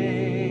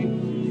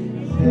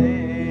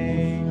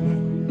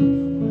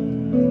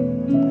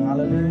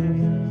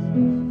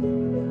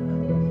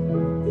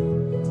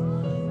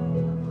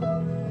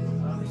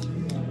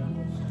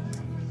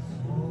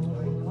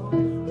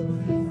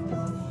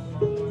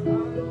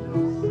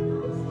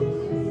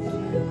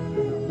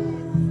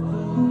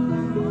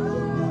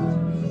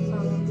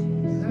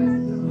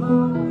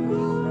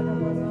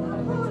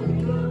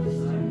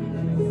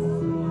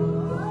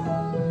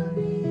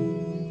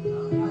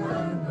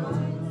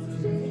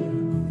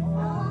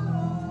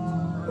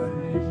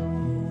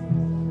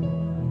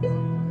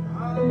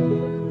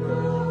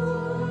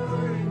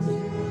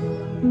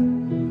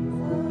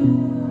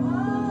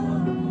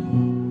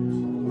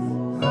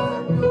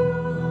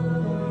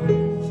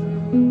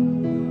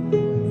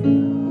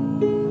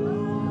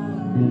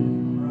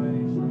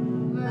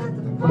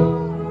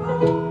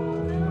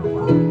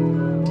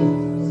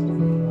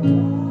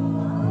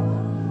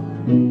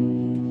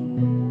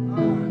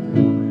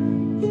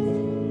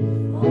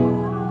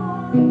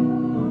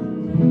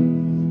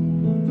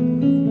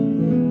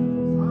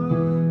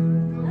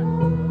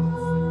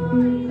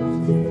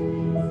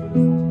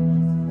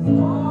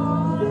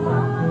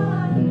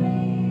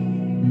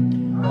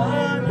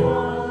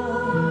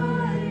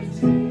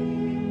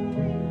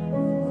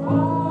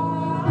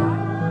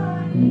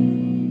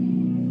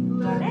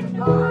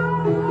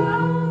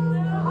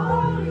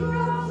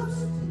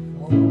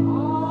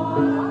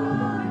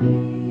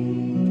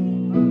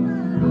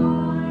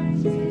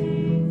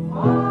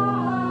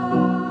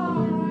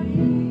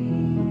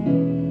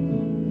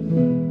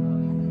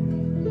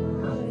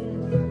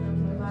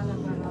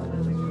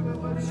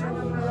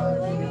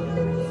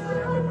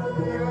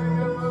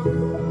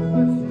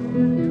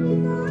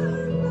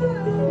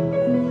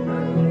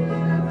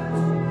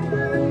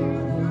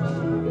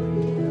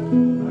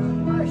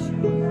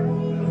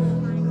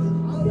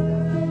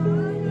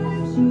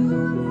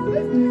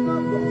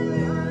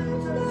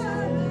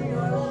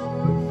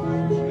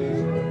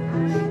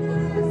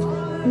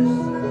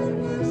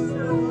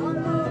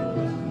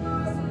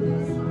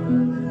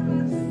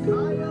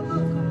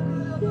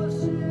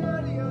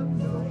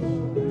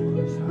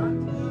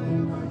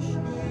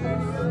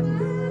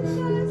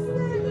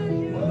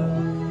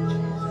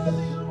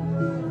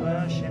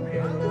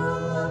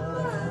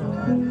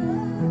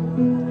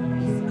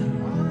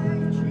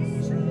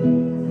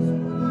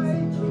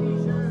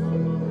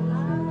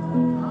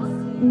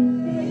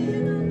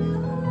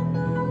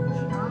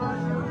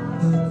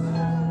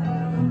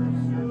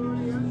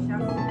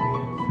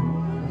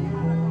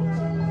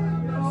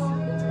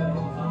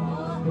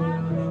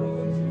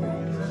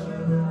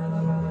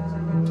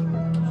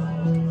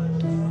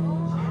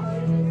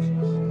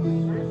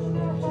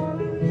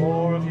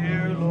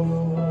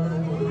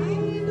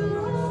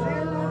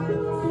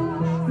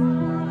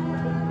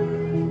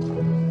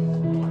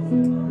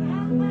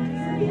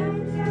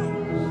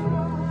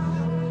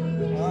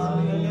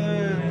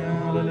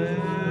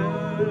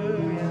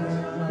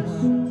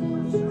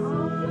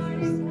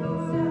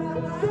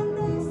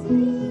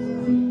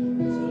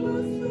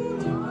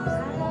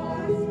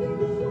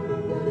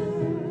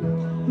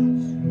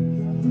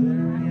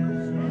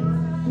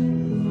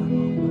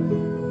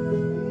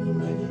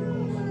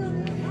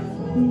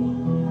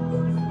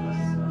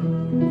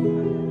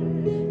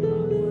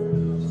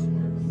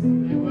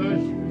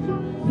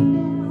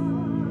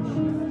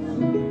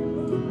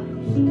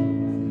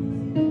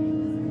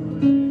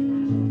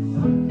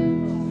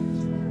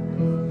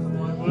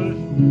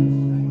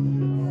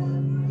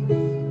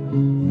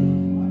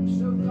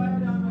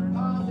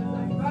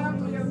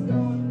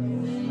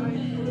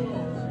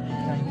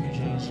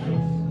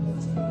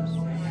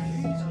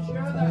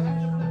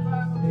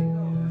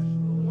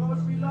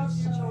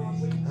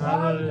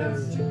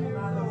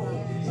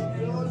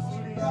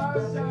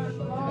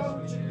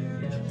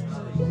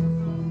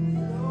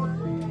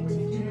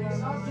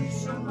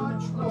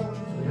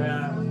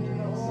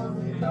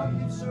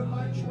 love you so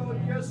much, Lord.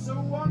 You're so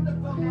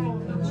wonderful,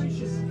 Lord. And we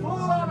should fall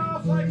on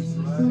our faces,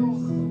 Lord.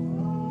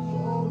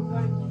 Oh,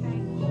 thank you.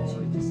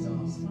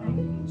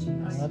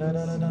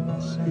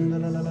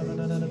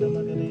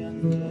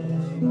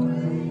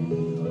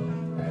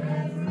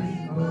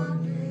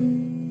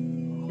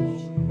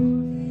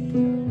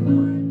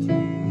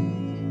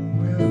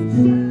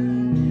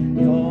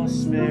 Your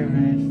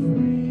spirit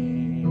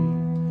free,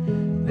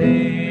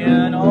 the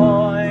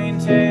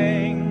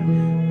anointing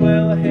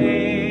will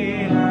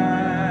heal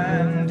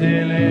and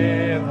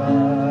deliver.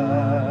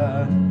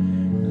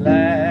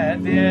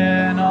 Let the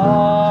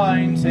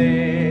anointing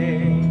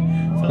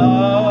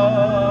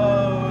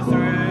flow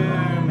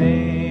through me.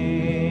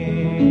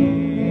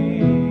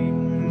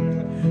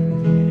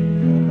 The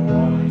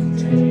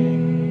anointing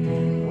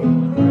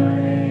will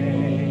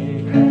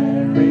break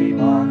every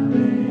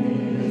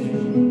bondage.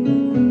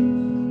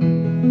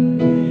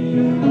 The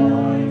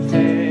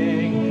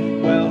anointing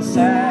will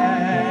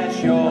set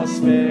your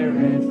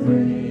spirit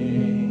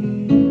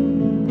free.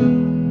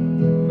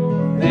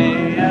 The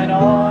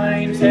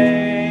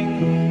anointing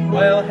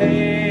will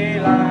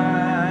heal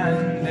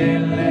and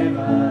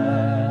deliver.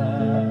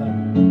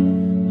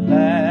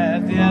 Let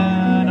the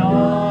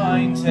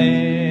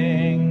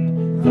anointing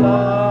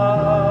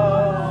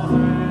flow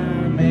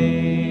through me.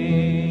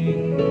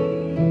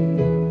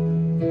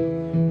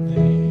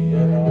 The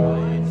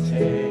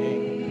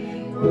anointing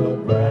will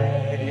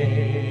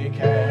break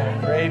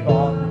every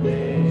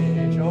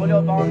bondage, all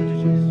your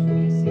bondages.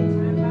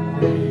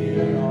 The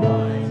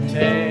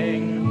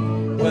anointing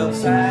will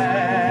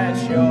set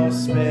your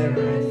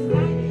spirit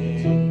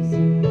free.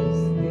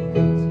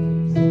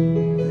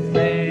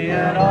 The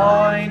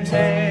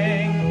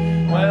anointing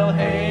will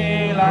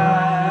heal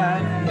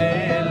and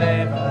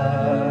deliver.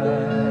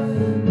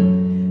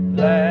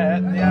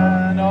 Let the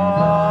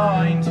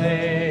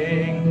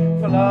anointing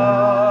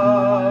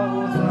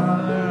flow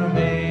through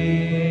me.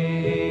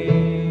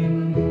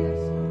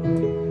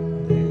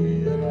 The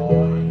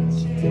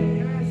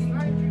anointing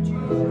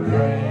will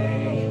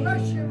break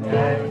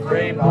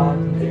every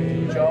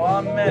bondage. Oh,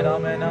 amen,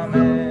 amen,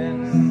 amen.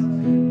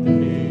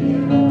 The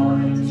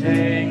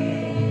anointing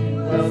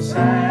will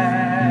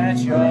set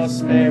your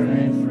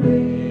spirit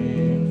free.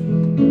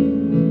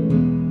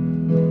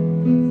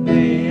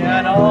 The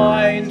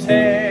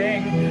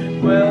anointing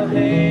will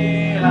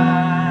heal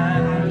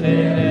and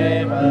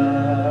deliver.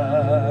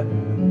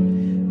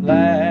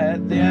 Let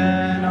the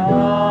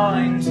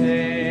anointing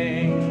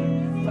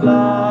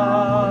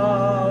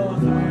flow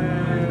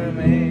through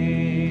me.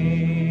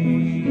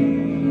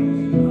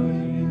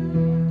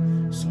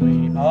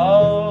 Sweep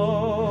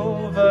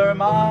over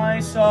my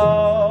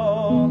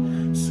soul,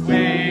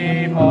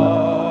 sweep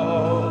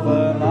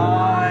over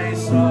my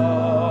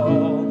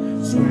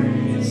soul,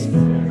 sweet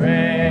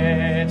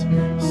spirit,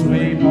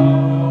 sweep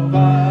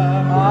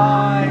over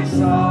my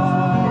soul.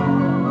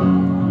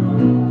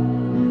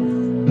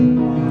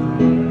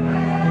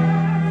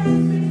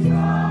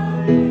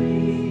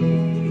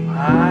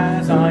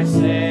 As I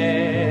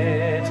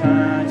sit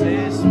at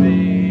his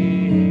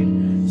feet,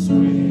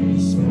 sweet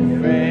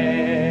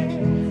spirit,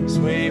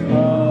 sweep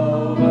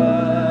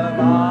over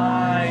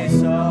my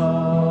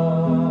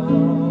soul.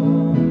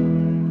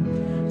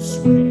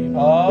 Sweep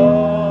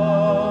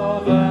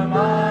over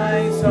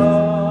my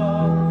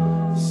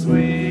soul,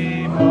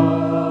 sweep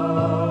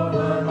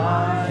over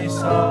my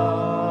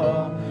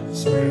soul,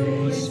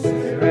 sweet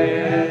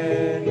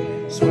spirit,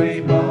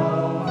 sweep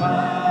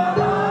over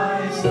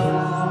my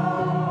soul.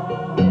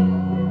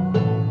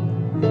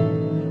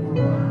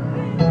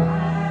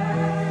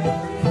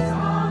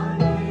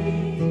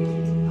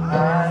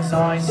 As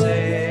I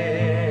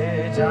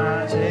sit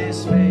at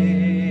his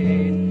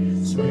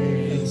feet,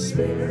 sweet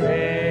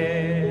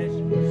spirit,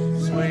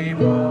 sweep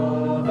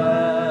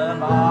over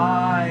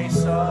my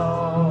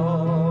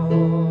soul.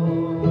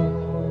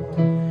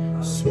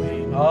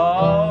 Sweep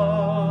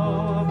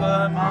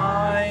over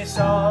my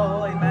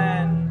soul,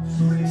 amen.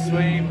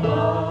 Sweep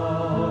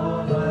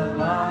over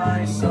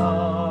my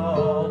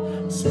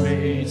soul,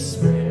 sweet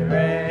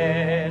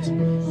spirit,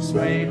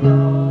 sweep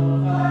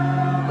over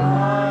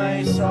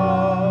my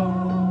soul.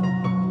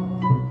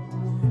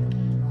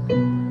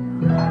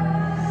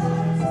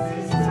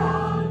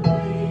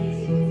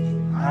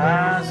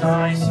 As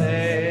I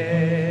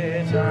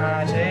sit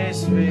at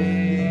his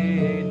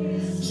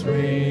feet,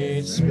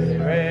 sweet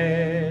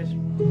spirit,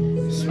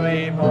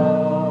 sweep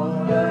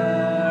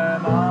over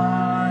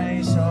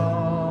my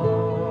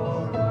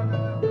soul.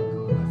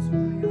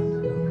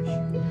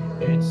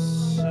 It's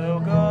so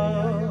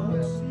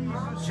good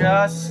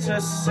just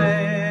to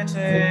sit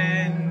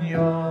in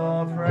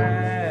your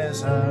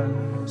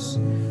presence,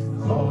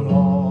 oh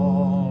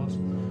Lord,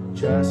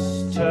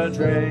 just to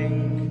drink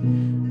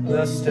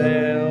the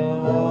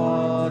still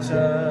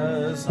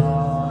waters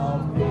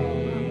of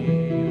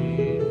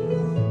peace,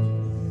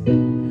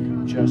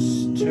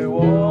 just to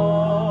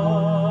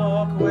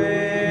walk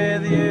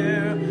with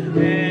you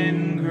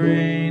in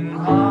green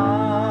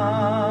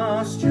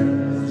pastures,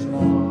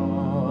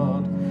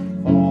 Lord,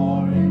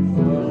 for in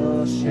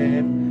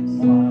worship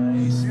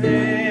my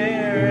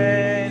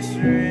spirit's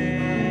free.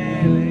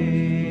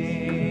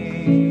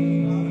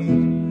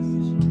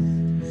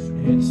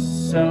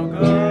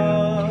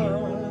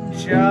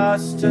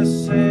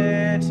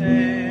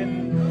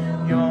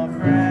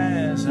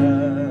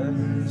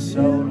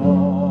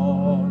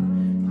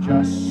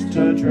 just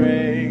to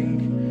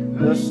drink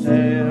the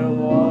still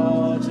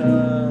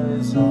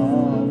waters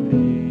of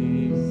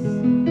peace,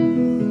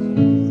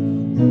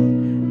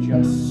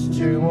 just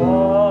to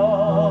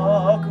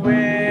walk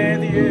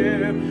with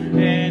you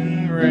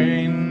in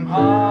green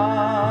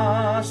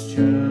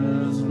pastures,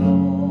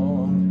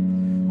 Lord,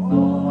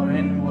 for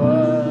in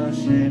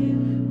worship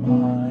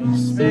my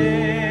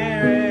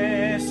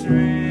spirit's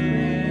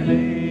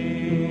released.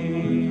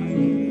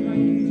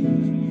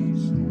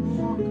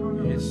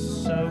 It's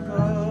so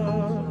good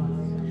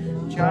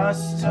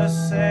just to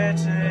sit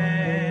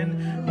in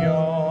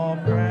your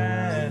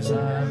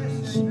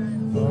presence,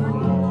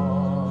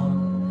 Lord,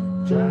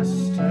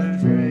 just to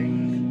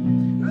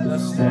drink the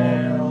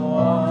still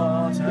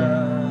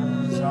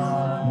waters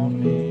of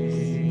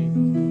peace,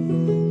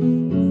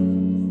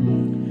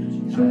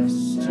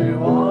 just to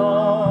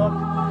walk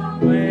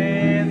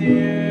with you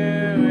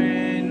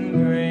in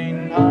green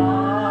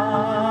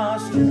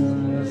pastures,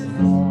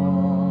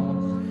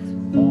 Lord,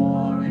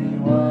 for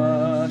in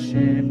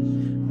worship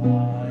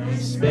my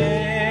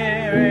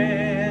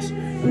spirit's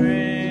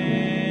released.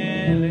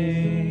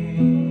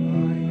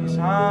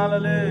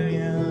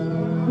 Hallelujah.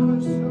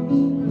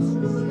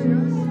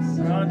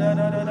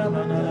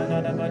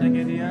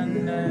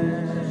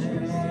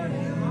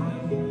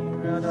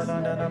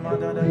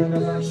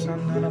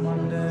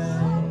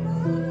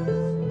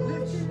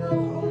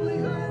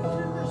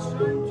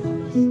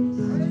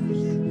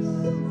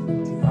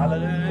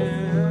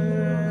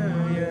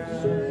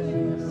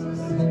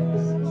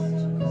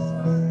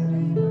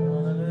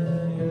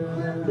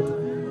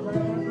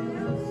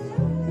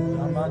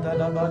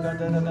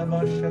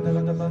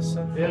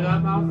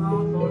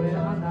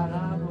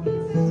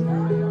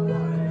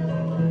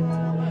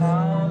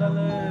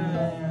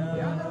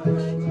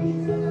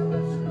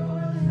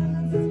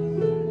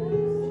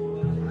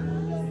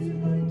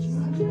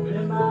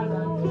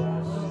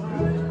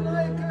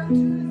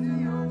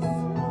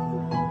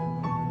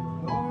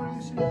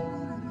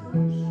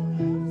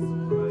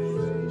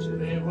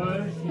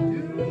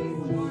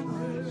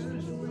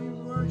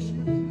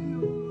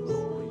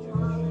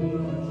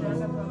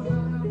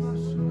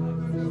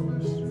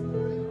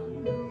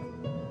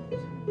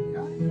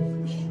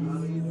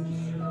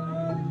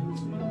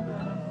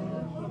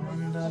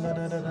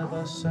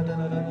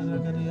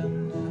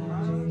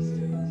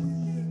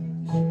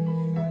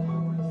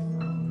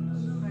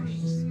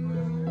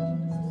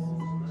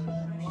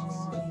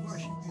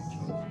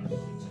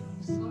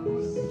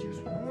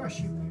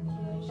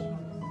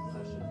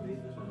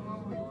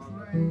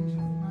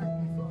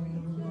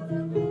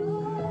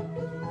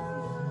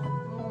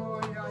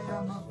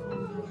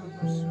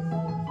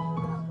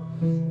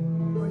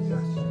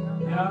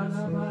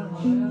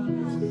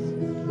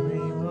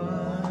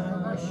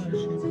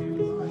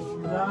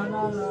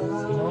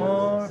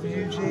 More of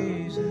you,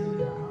 Jesus.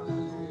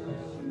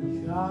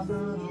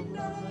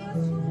 Hallelujah.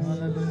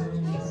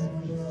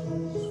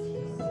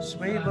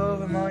 Sweep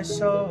over my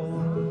soul.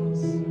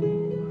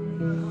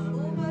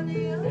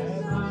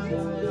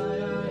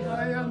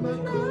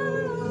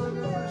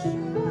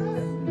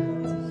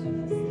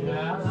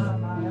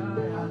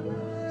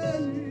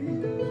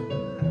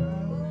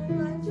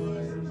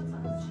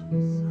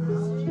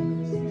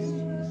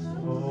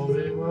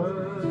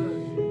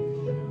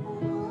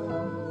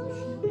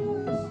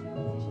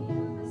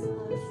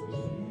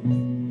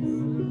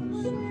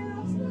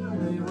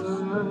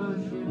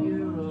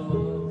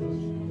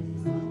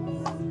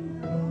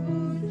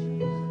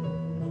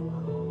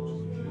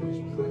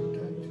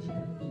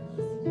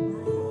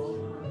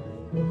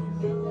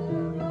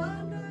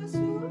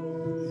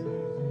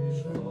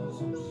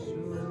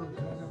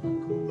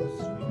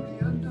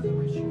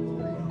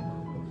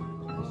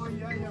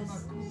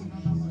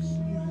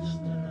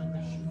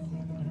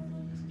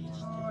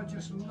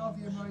 Love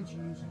you, my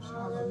Jesus.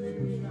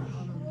 Hallelujah,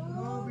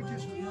 hallelujah. Lord, we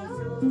just love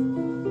you.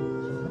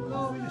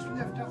 Lord, we just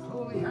lift up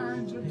holy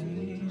hands unto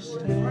thee.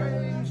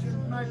 Praise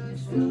and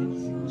magnify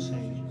you.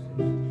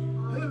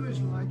 Who is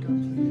like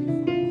unto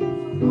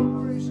thee?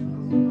 Glorious and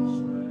glorious.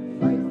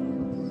 Faithful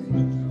and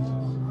praise.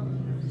 Oh,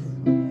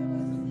 hallelujah.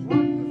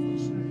 Wonderful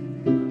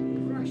Savior.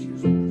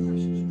 Precious,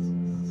 precious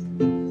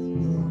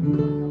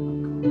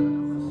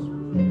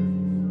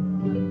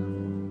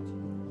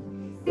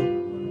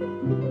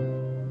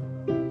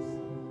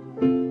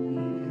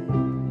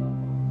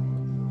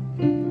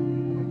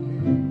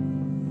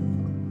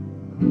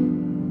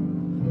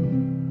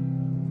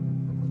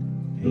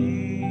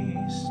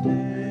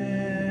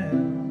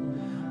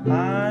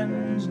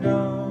and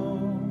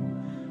know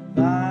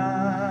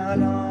that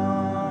I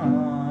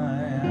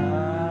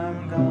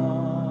am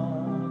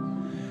God.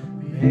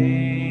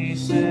 Be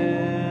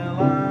still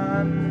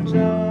and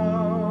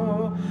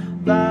know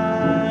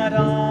that I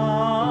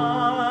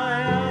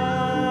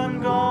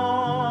am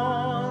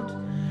God.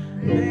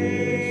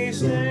 Be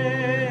still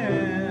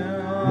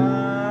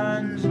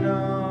and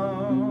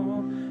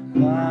know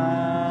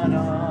that I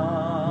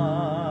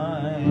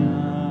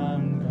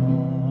am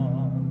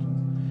God.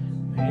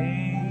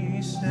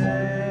 Be still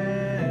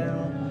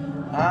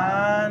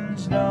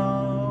and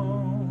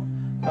know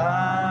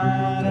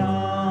that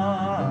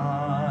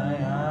I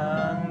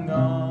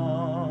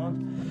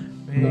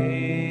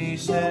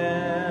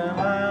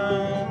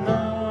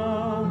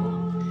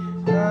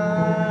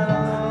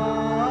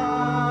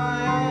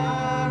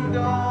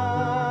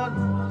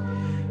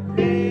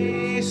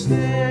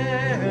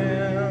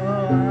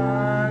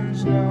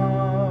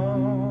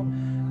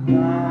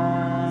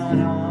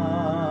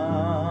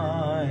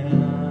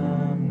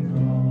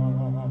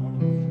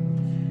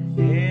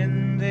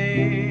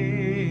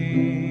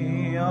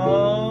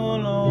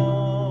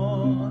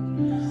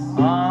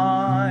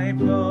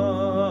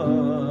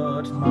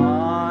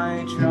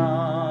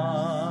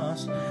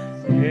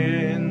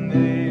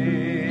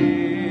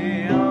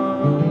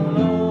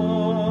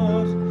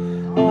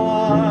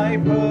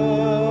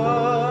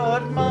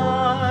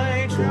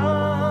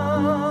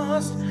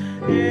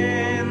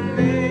in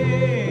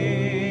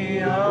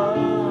thee,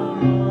 O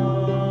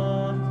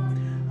Lord,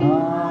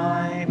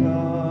 I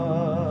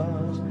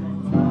put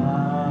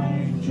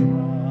my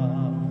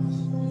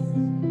trust.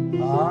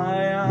 I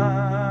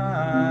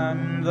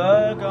am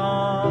the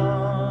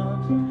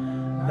God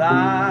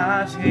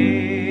that healeth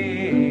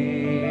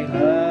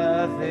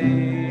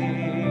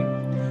thee.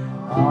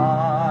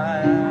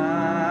 I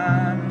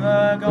am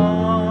the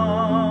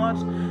God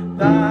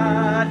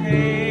that healeth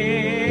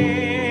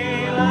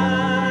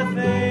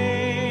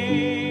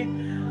thee.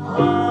 I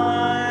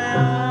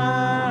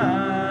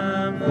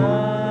am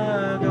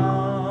the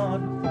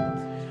God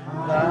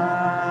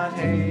that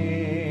healeth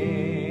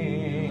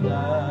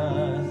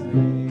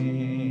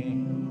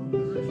thee.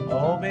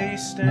 Oh, be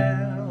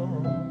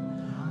still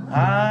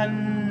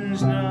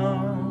and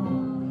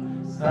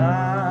know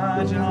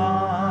that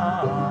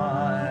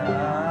I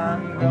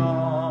am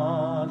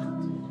God.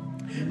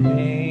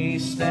 Be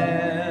still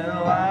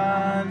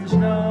and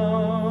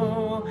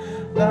know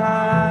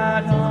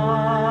that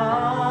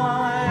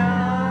I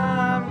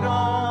am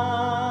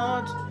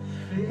God.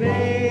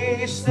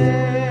 Be still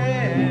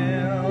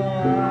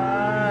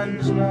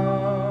and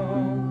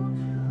know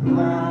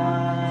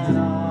that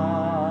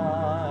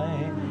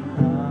I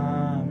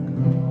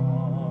am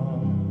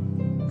God.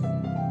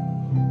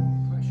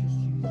 Precious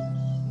Jesus.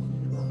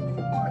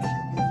 We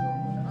worship you,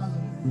 Lord.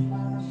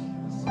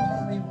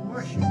 Hallelujah. We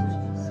worship you.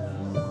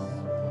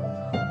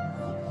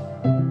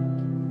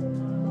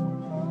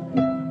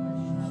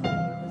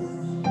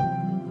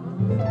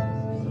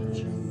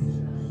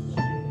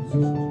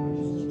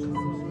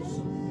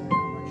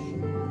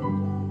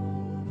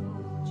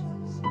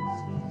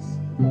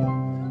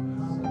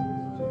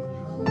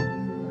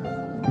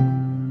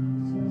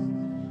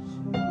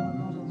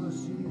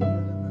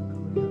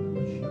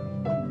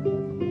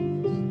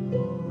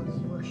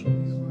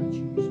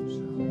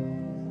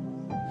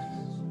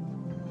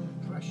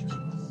 Precious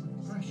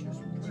Lord, precious,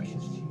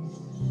 precious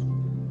Jesus.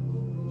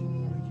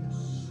 We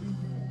just sing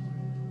your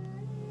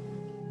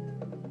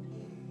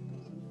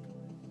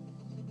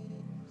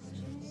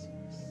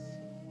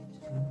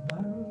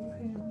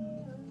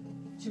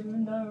To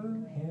know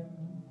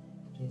him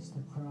is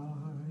the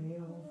cry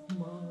of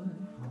my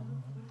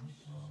heart.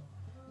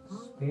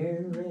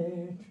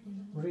 Spirit,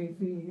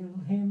 reveal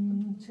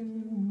him to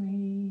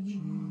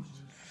me.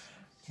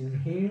 To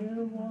hear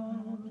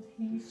what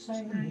he's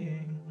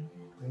saying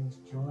brings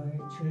joy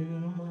to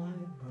my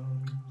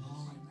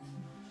bones.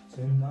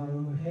 To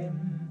know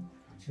him,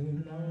 to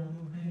know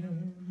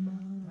him,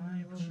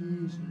 my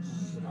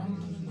Jesus.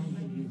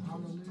 Thank you,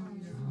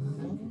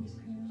 hallelujah.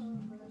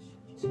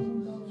 to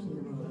know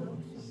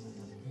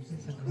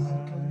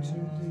Welcome to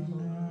thee,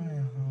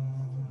 Lord.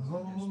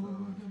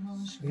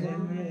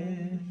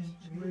 Spirit,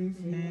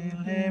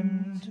 reveal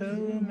him to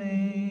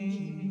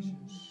me.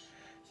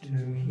 To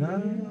know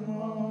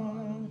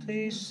what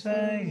he's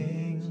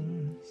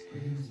saying,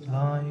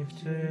 life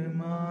to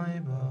my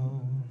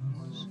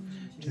bones.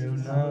 To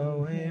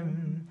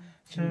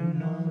know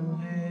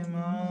him,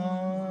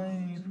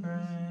 I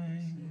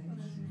pray.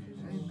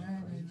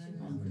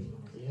 Amen.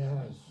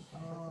 Yes.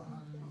 Oh,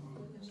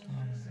 hallelujah.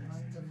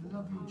 I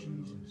love you,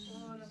 Jesus.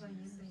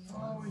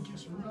 Oh, we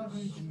just love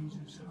you,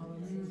 Jesus.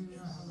 Hallelujah,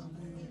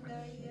 hallelujah.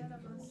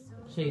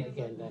 Sing it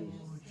again, then.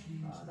 Oh,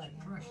 Jesus,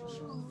 precious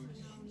Lord.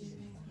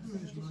 Who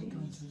is like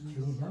unto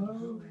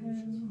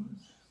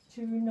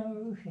To thee?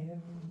 know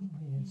him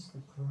is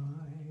the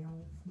cry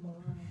of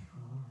my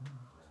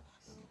heart.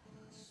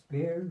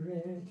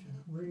 Spirit,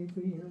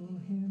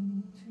 reveal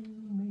him to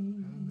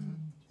me.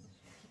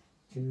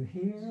 To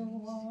hear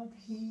what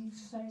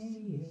he's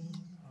saying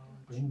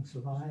brings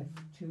life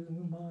to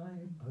my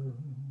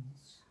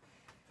bones.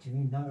 To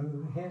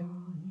know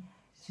him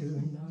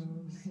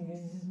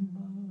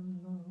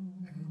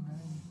alone.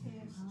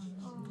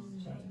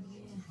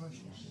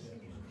 Precious,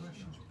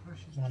 precious,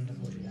 precious.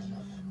 Wonderful.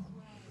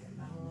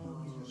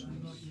 Oh, we just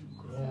love you.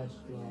 Yes,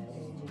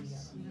 Lord.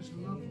 We just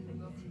love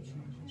you,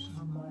 Jesus.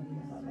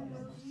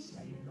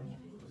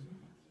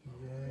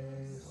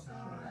 Yes,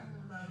 I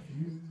love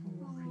you.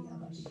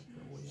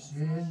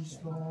 Since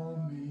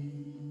for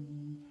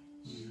me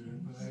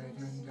you bled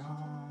and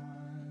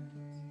died.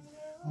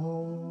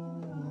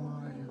 Oh,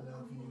 I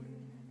love you.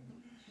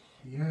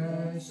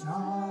 Yes,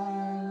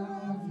 I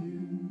love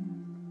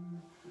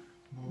you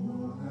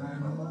more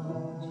than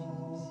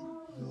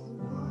all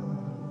the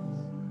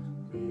world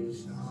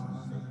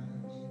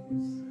besides.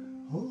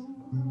 Oh,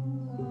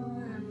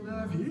 I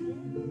love you.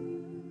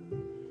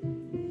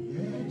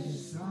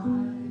 Yes, I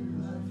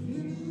love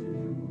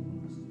you.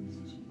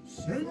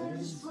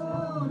 Since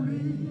for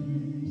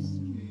me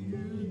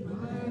you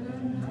bled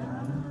and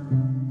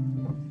died.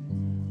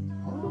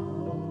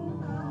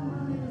 Oh,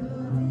 I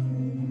love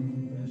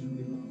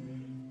you.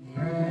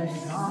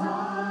 Yes,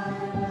 I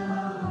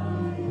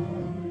love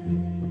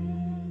you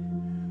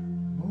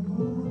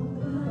more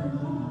than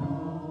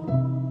all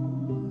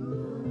the world.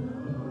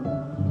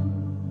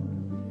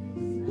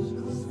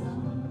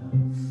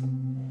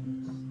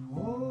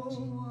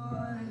 Oh,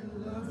 I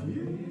love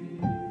you.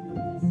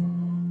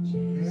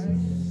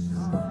 Yes,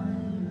 I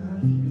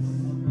love you.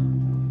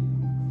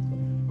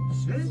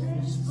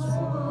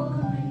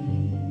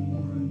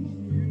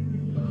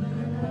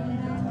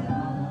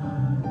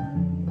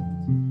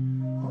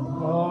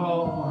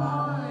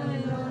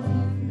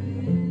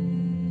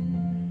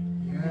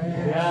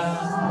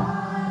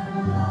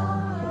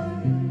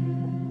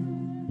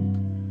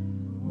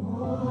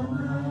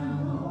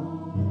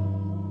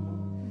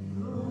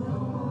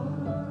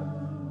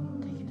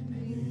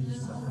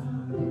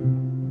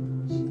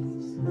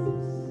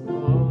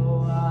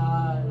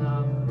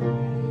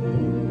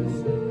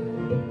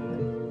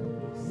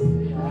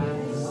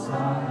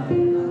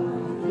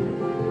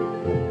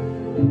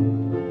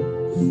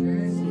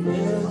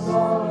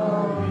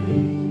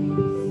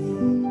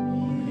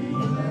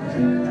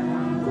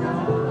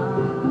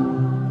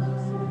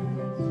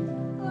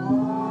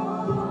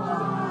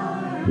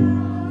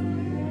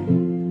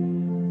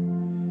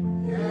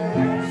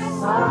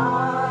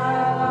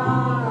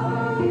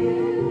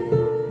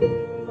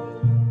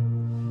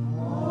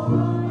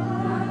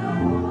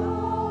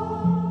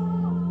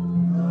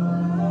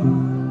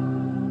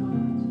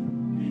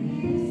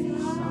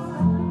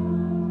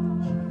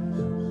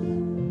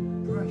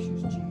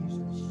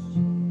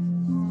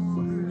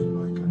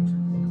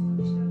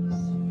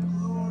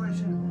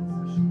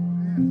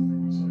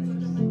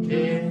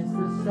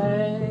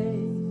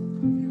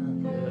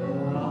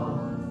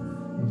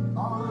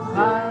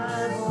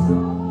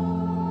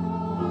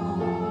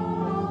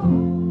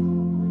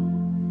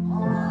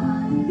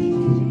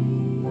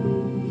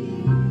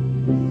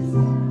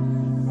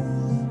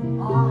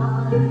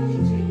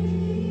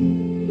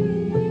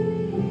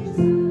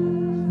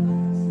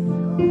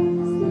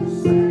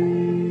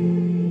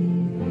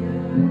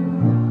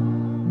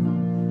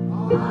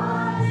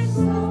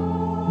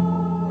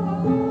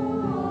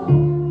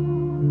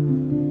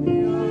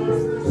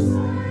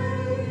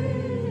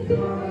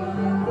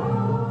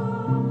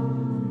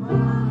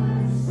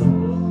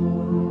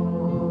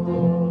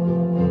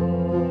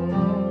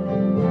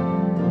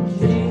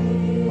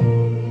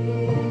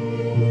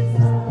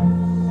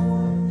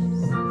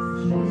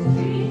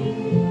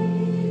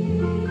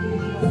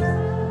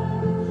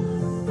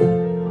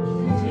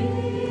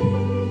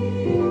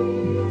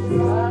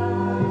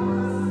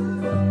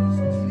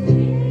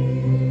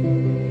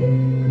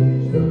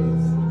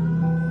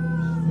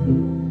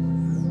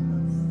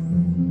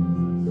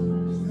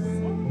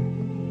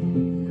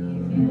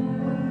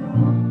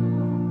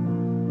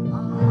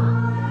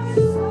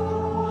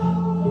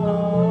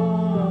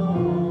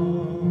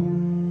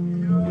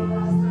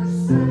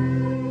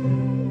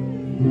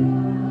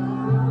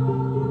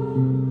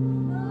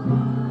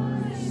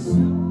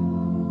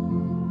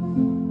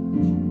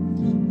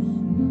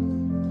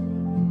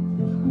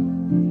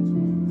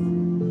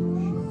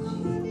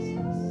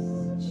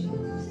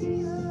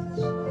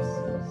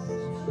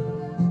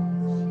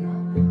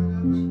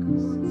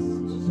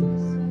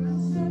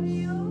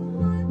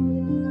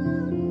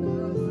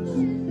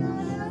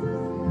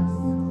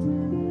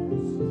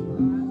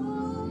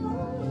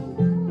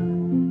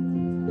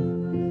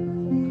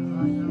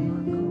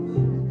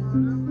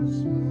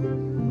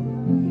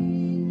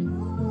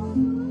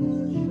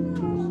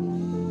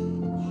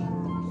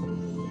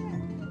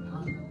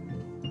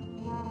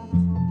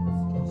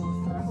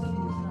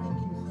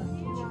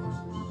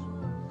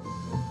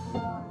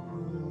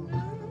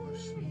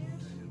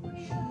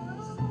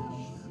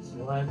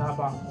 Buena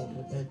bajo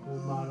que te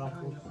cuma la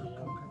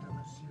fusia.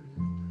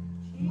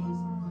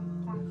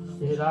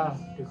 Sila,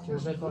 te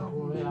cubre to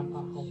cubre a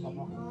bajo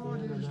para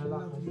que te dé la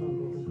razón de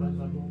tu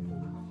casa de tu.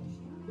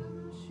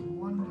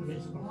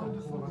 Mismo con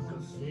cura que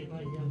sila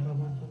y el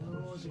trabajo.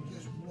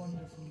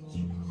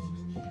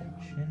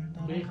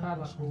 Deja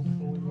la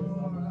confusión.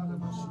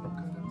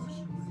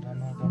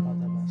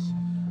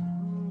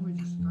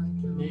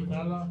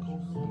 Deja la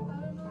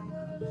confusión.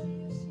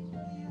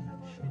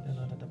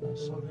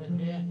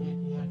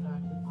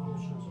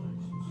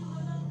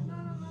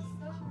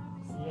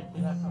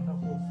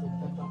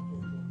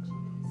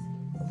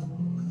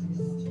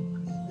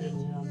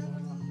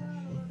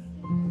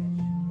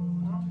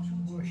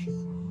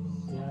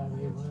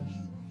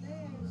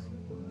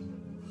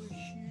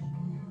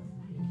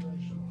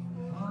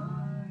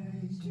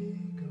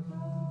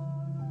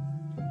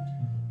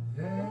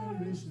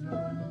 There is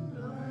none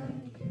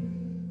like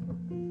you.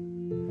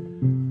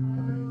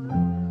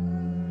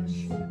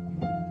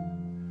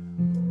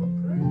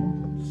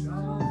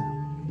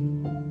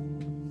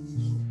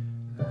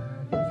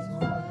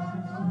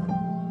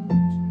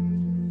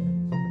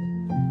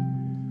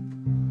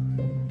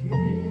 I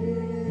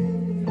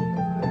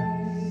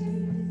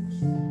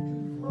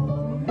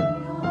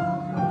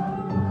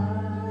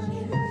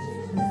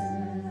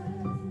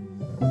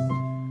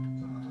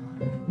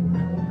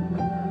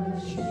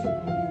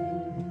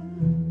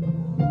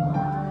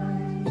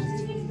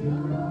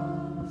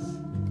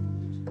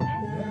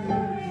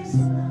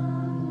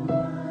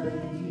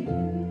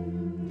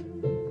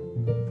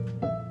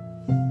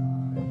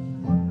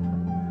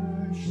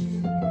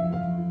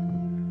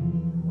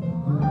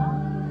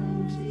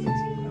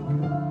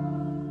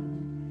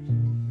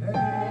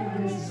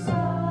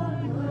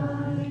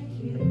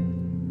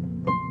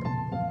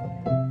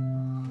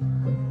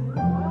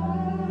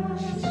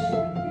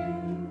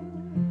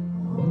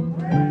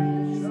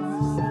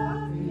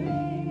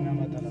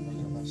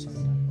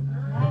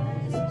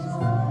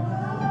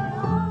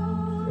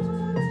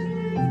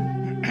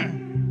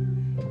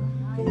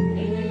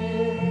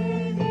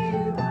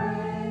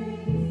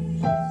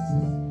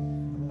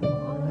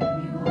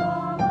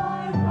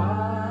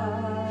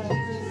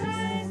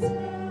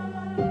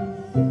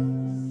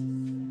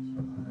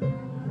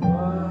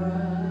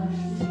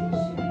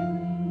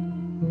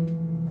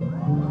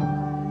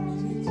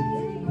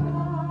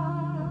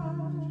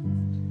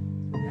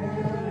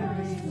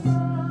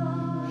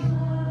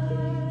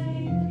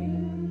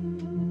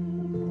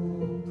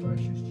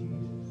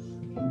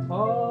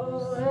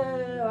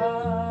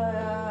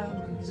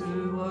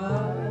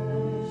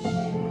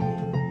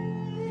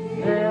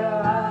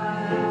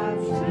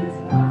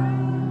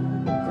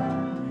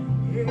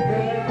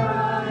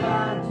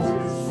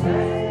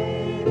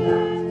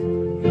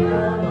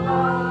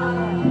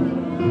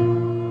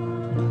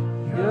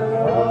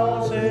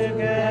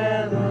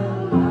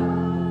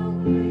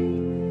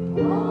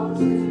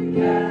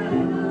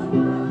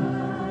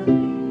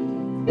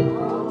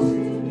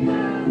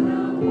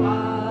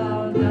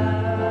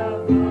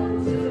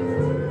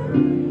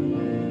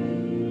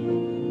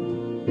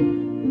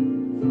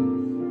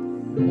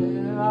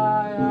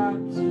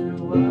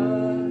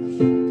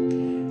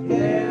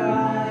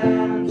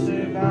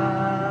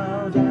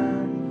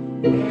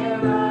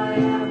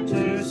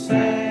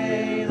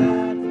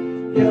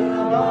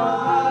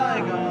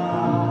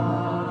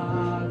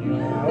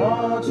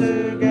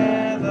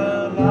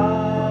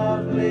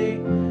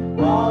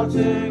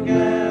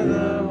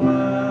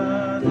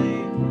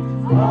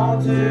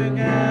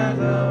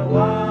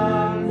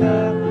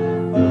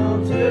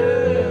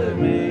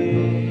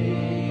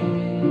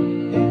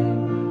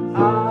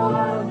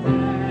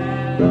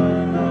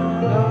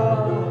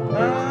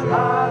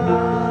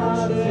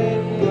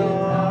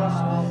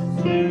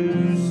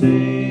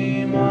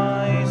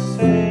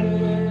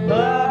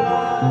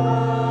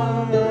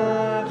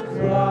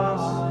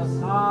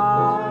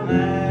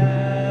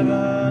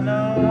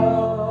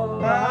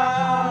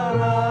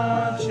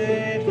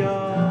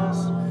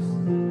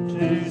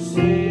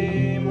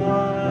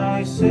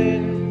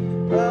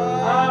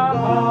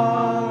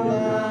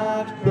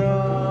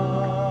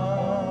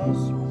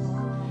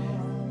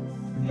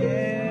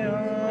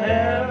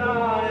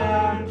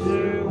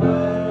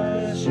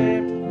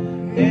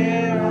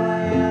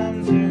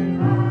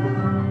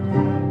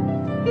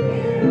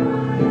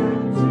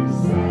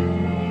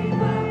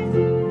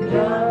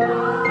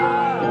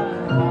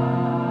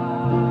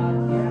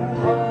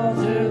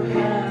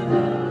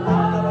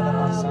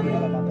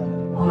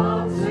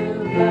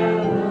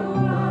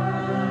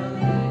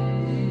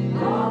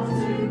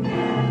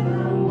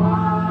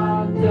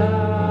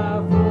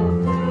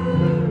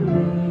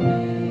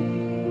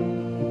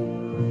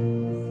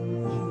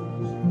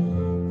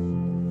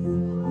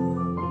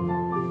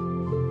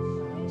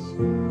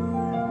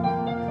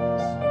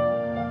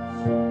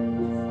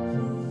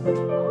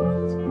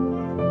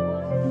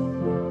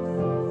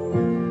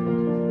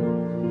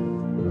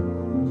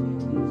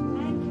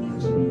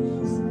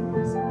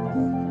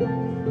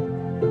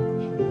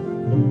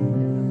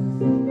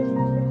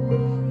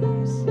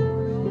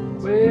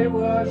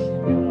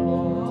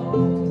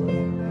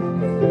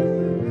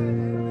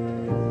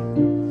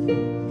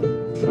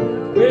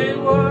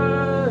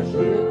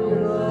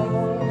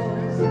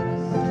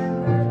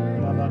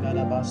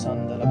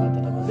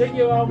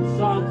own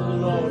song to the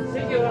Lord.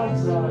 Sing your own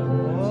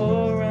song.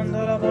 Oh,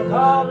 Randala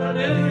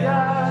Hallelujah.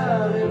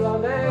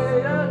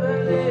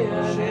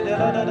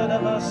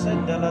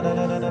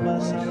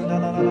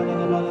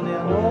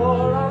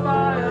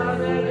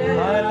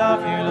 I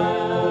love you,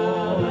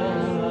 Lord.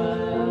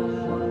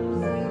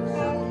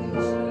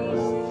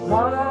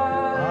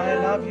 I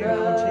love you,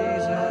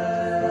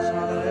 Jesus.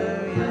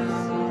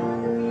 Hallelujah.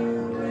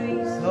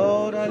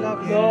 Lord, I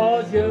love you.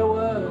 Lord, you're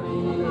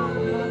worthy.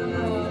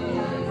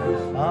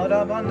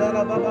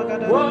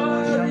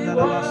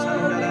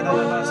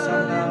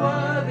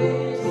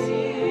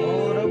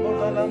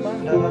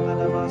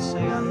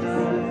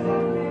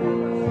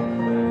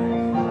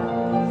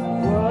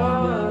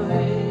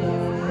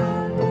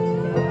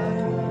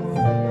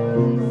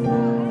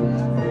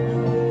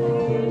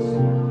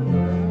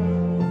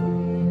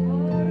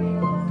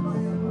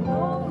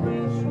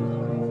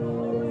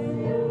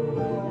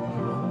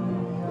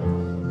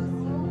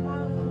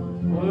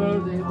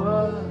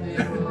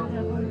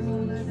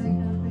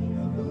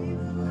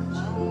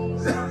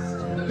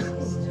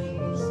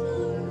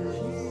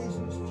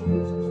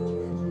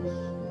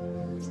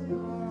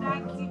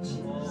 Thank you,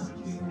 Jesus.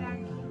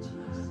 Thank you,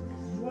 Jesus.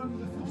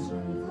 Wonderful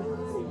Son.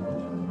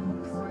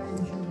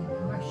 Praise you,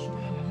 bless you,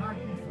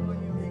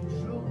 magnify you,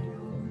 exalt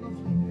your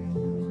lovely name.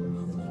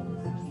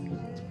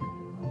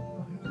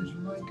 Oh, who is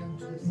like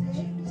unto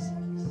thee?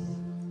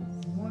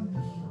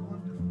 Wonderful,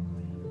 wonderful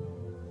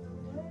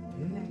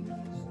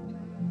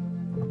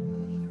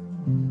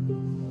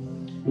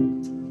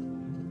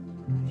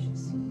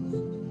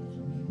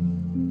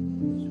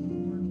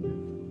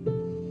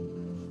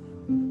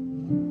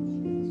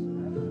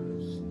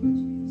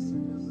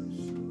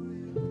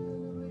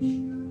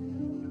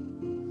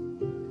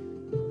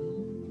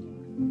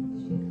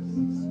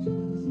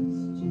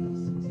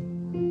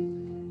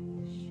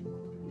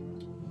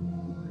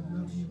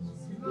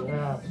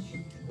Yeah.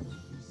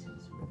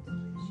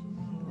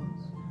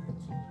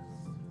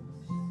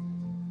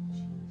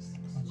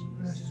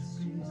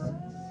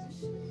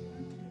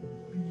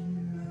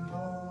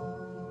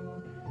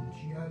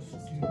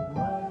 just to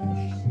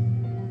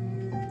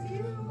worship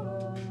you,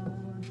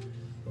 Lord,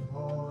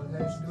 for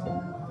there's no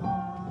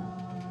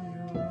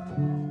higher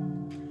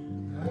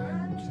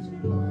than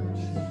to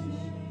worship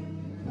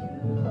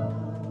you,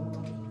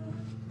 Lord,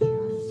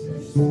 just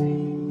to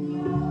sing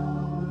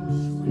your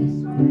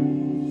sweet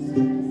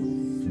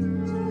praises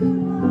to the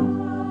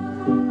Lord,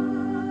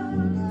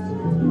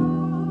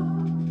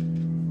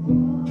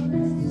 for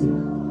there's no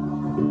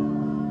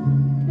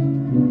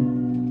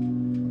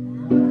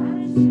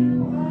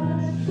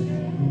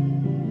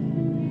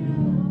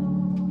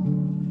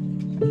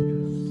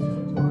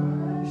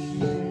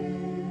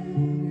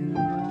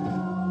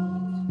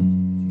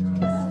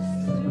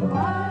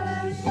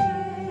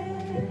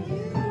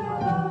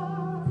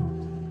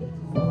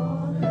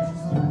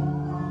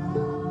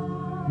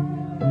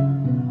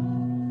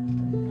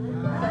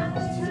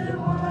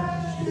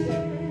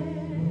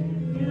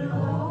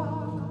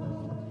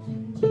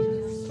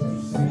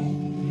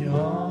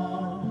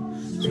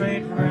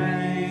sweet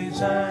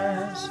praises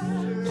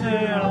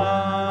to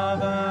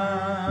love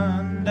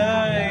and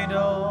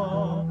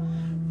adore,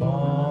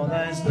 for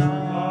there's no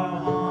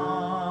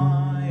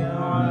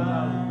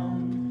higher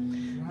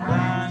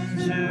than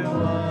to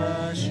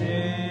worship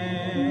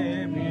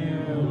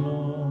you,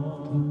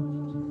 Lord.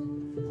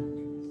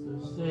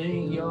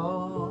 Sing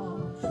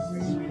your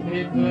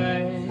sweet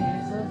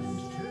praises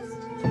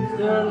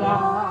to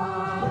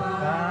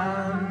love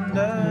And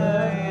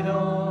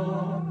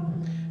adore,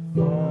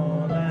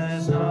 for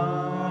there's no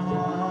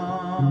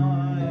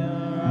higher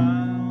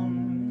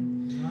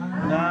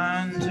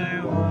than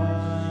to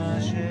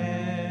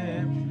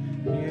worship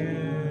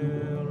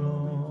you,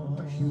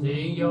 Lord.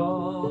 Sing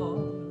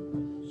your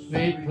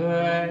sweet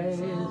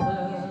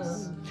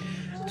praises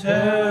To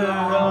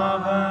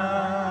love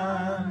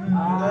and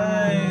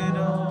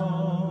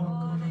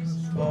adore,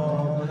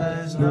 for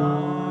there's no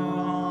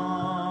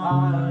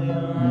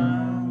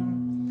higher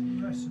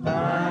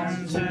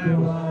than to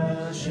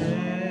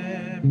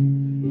worship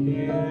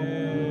you,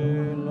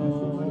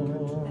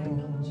 Lord.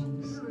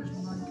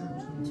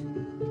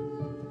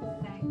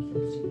 Thank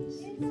you,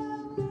 Jesus.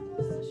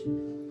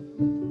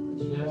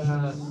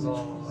 Yes,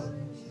 Lord.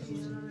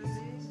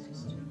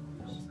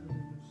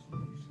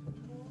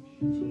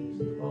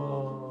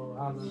 Oh,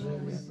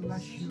 hallelujah.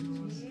 bless you,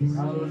 Lord.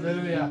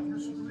 Hallelujah.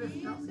 Just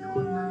lift up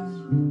your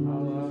name.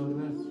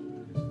 Hallelujah.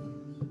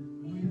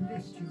 We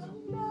lift you up.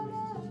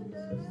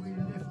 We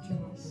lift you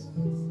up.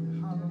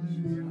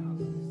 Hallelujah.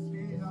 Hallelujah.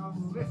 Be thou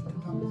lifted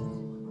up,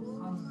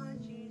 Lord.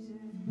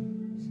 Hallelujah.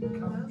 We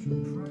come to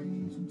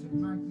praise and to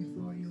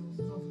magnify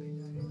your lovely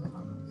name.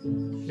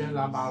 Hallelujah.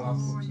 Shela bala.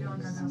 Oh,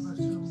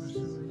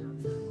 Yagadabasumasuya.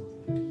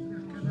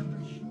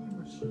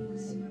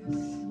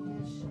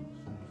 Yakadabashimasuya.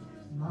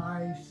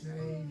 My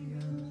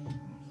Savior,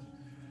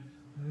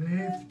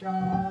 lift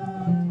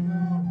up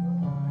your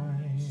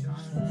voice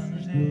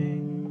and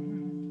sing.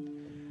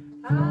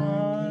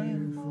 Thank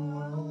you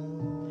for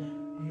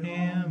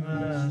Your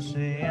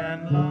mercy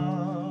and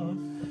love,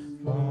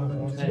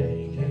 for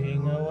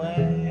taking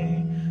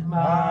away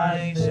my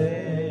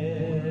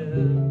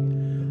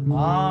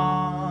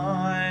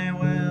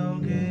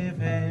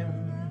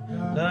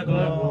the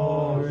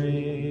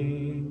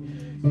glory,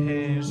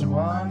 His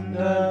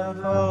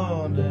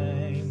wonderful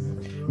name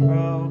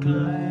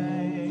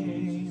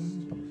proclaim.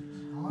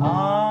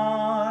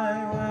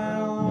 I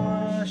will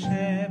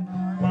worship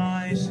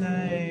my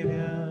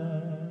Saviour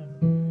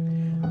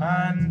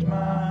and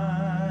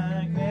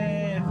magnify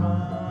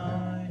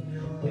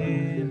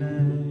His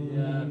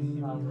name.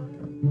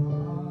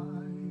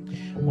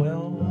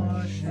 Will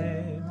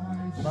worship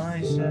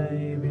my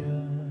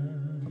Saviour,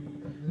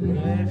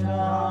 lift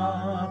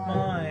up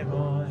my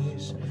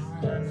voice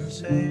and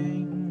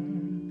sing.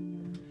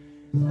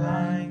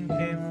 Thank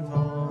Him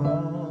for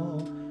all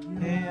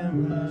His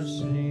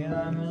mercy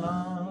and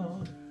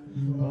love,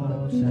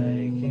 for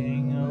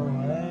taking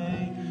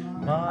away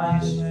my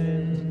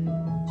sin.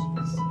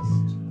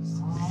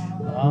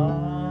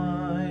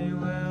 I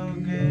will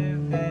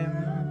give Him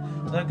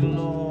the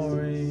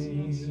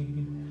glory,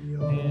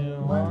 His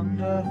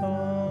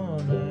wonderful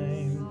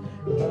name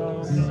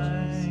proclaim.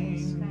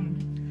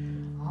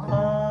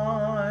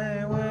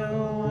 I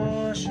will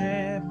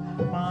worship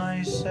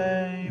my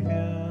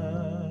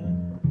Saviour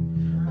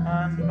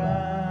and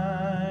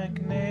magnify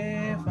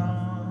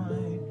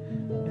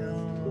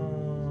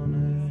your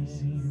name.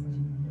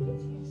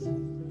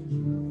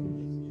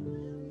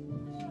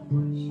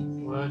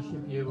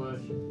 Worship you,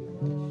 worship you.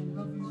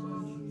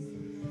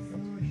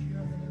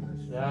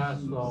 Yes,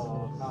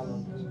 Lord,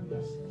 hallelujah.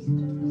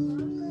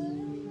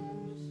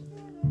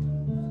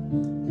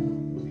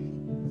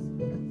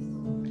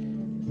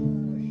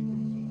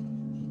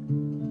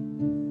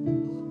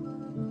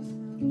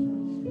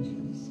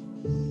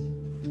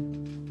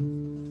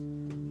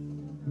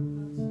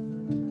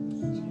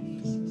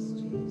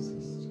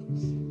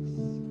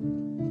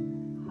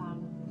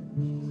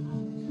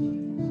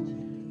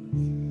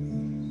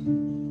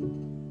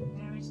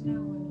 There is no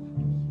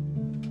one.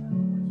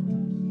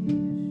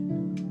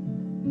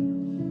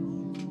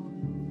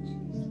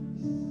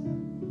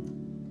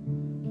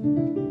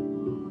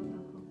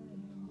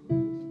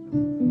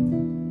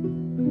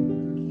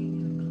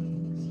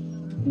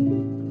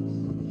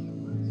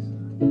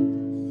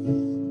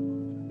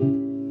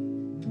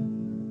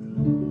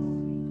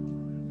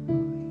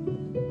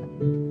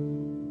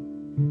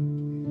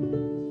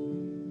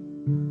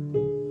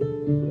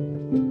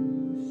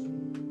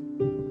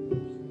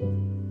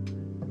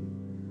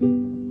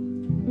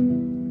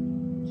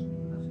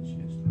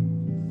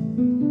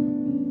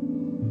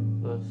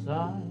 The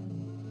sun.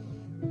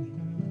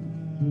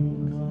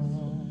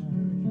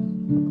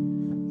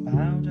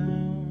 Bow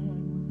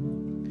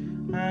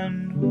down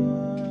and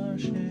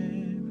worship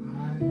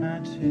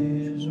at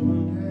His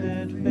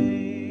wounded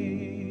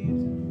feet,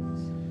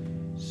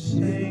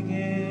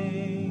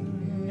 singing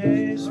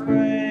His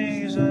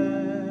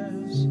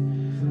praises,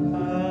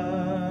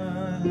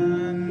 earth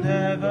and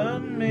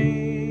heaven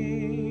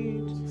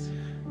meet,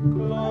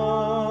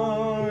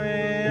 glory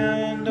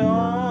and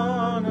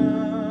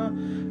honor,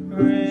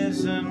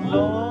 risen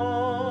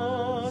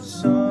Lord,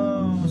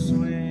 so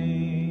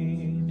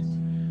sweet,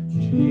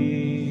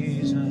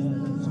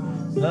 Jesus,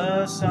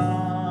 the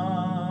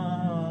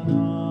Son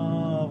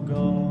of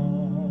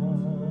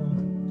God.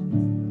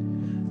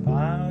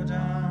 Bow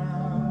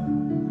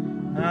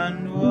down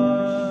and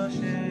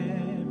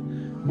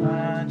worship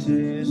at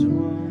His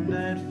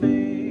wounded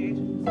feet,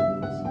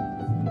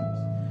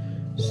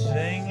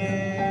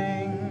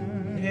 singing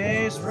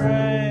His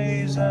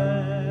praises,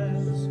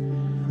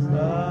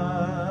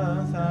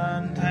 earth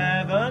and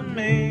heaven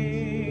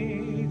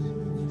meet,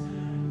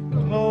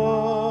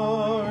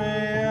 glory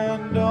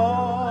and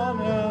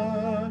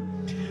honor,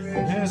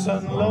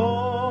 risen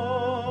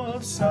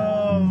Lord,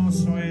 so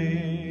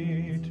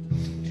sweet,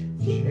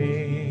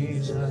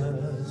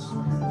 Jesus,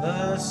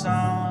 the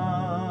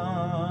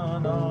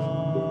Son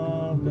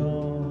of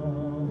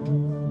God.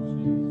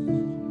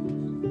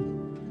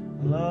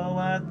 Low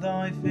at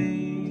Thy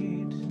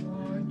feet,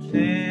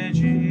 dear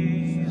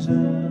Jesus,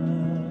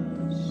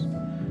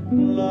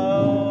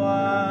 low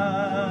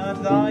at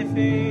Thy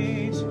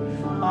feet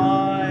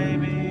I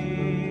be,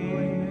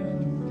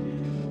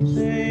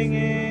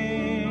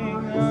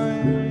 singing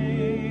Thy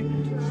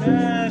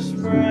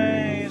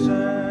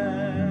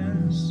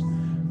praises,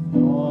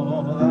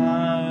 for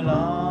Thou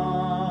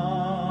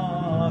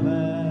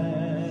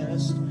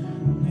lovest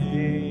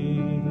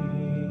me.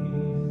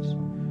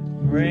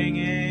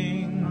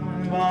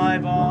 Bringing my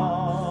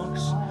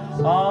box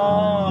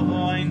of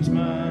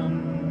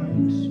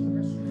ointment,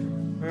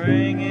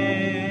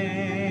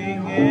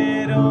 bringing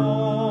it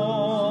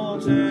all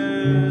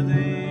to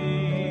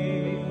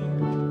Thee,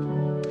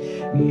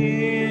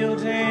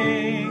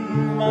 yielding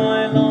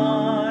my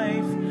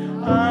life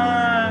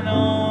an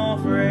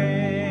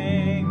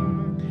offering,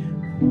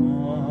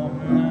 for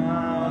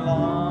Thou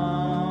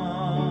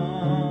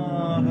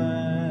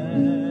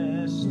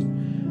lovest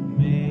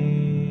me.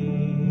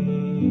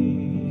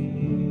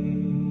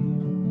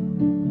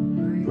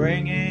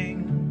 Bringing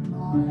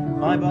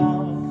my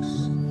box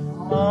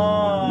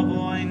of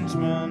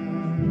ointment,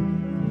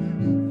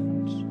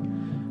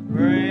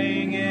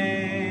 bringing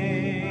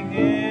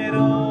it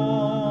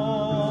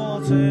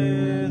all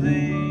to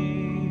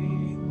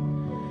Thee,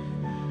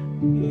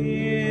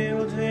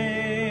 yielding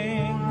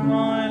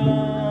my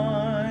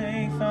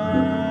life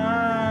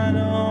an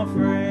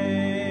offering,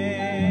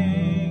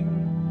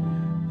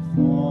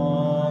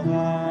 for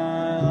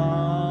thou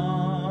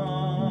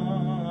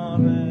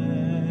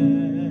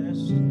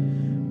lovest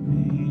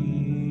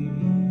me,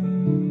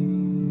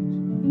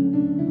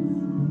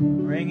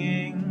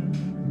 bringing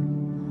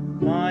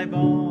my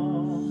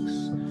box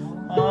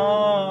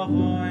of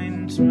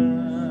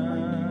ointment,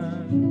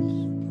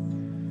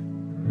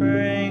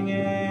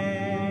 bringing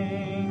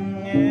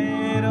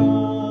it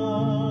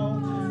all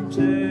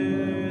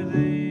to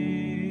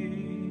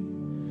thee,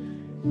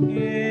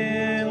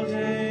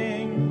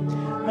 yielding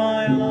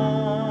my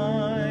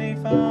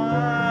life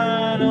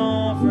an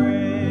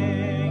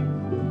offering,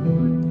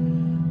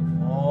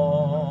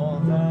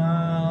 for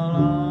thou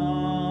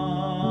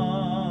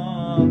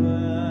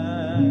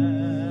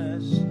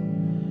lovest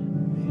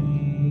me.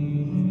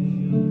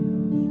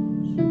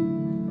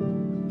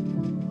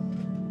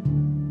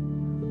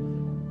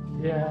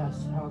 Yes,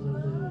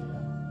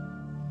 hallelujah.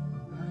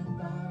 I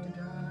bow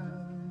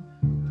down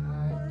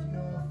at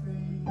your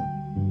feet,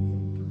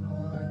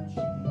 Lord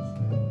Jesus.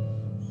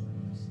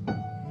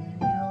 In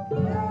your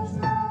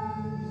presence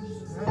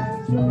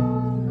there's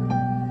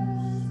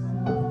fullness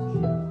of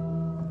joy.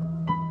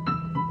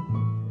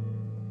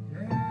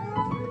 There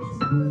is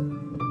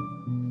nothing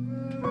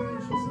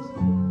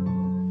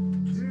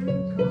to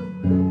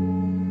compare.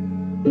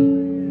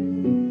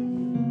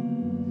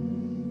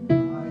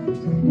 I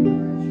take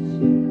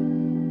pleasure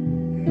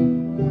in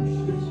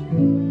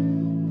worshiping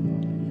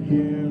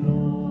You,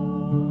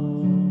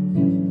 Lord,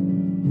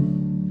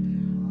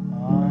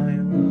 I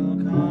will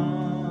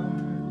come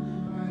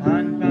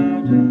and bow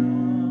down.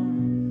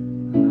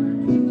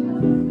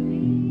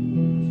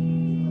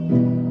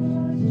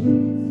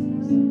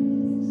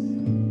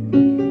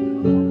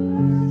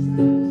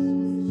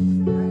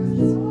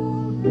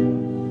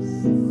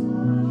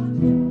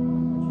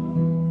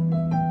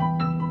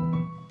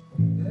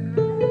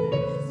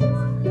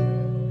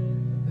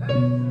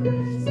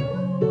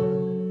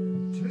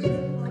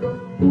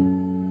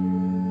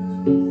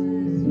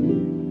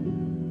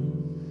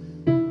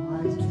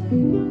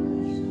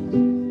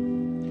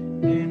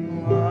 In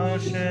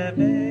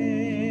worshiping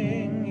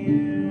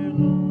you,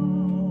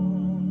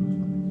 Lord.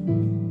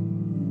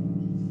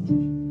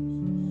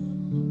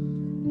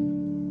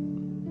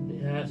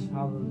 Yes,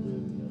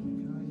 hallelujah.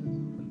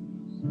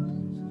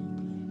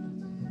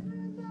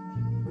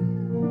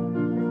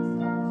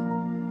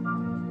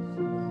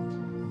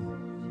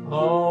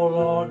 Oh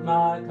Lord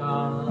my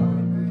God,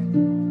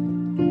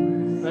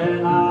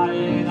 when I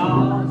in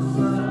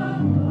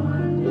awesome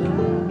wonder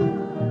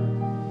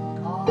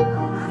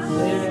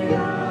see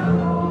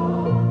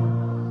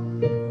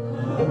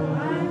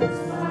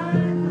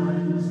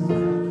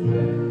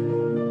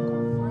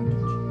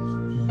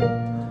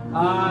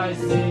I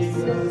see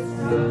the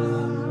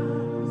sun,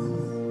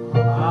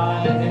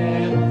 I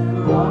am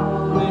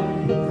growing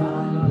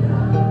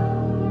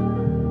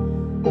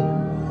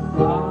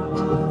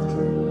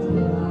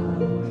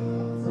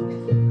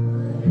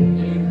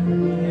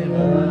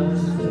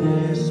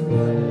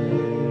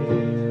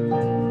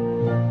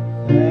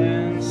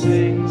Then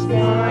sings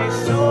my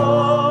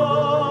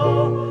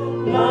soul,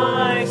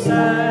 my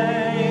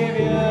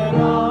Saviour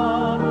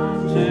God,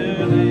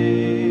 to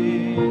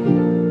thee.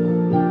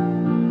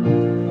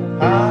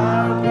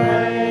 How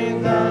great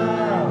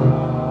thou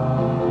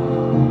art,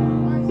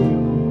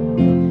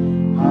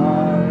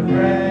 how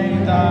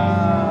great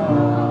thou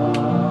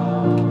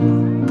art.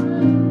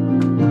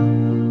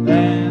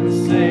 Then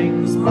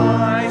sings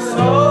my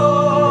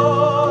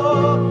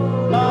soul,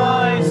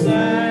 my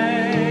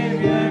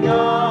Saviour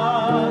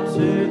God,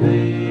 to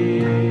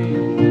thee.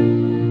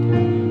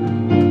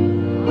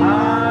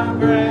 How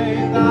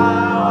great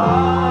thou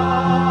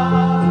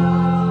art,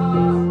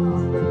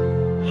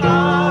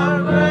 how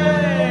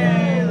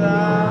great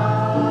thou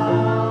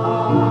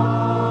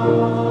art.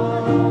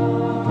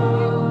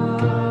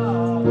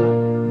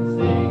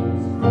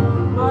 Sings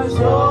my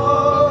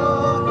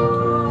soul,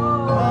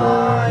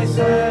 my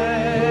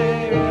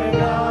Saviour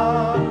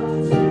God,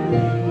 to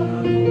thee.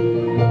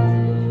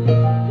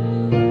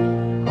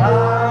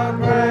 How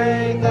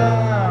great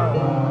thou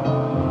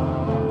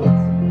art,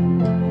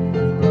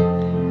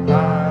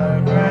 how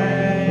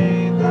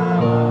great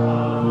thou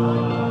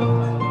art.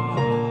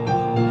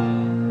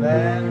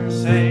 Then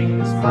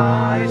sings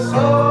my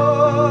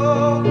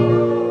soul,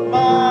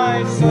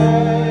 my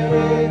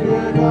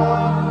Saviour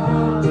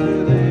God, to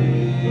thee.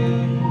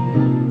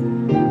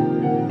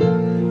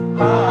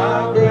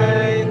 How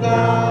great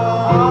thou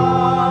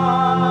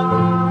art,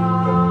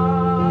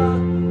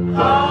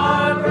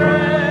 how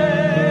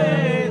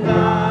great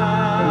thou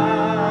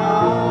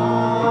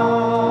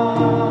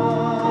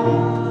art.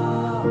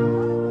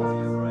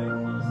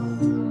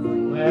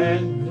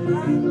 When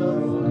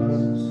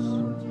rivers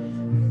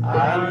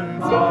and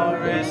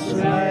forest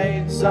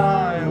glades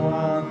I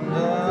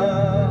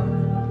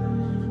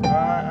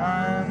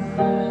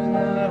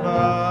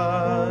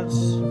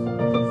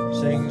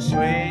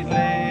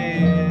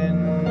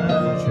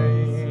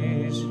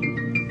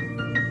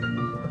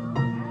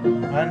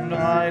and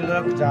I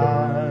look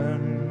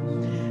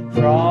down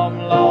from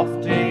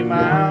lofty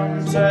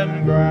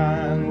mountain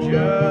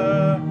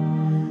grandeur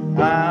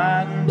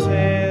and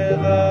hear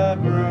the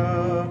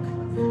brook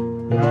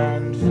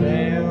and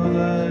feel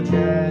the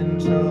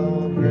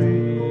gentle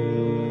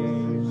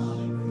breeze.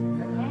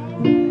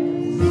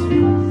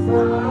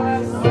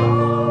 My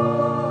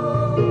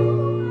soul,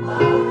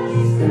 my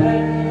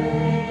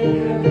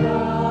Savior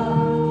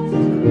God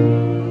to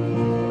thee.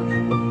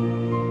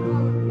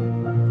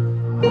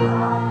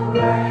 How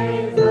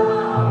great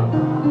thou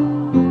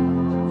art,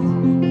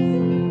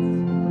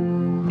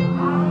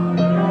 how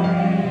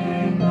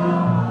great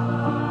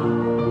thou art.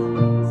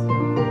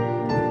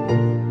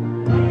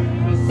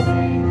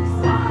 Sings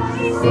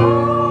my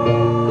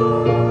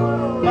soul,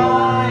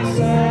 my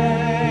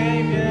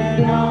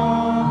Savior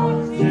God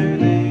to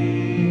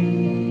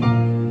thee.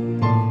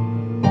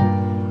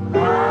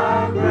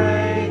 How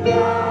great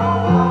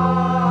thou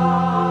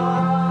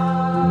art,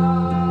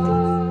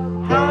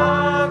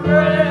 how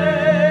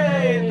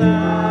great thou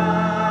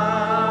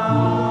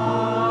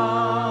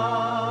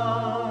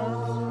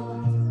art.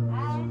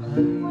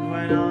 And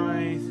when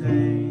I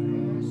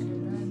think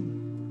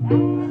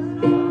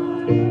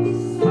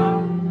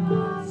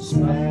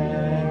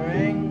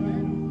sparing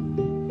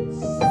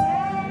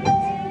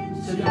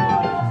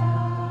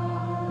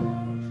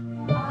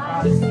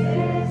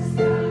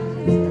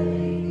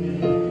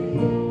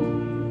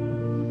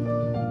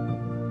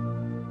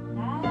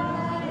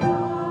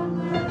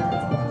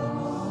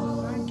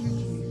Thank you,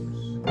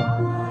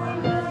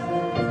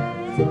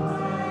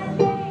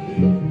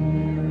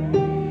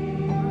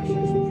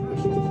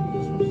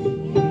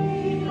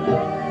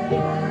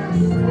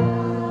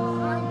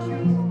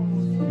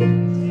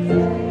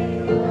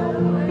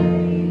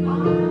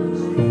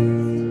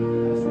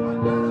 Jesus.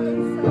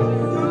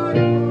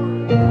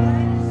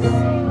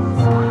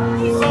 Precious,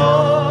 precious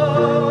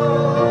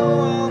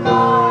soul,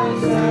 my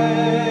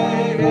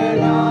Savior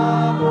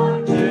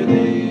God to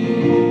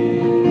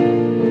thee.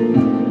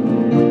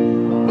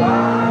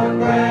 How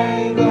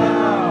great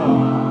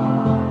thou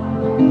art,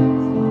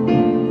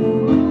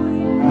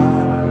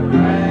 how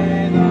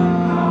great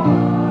thou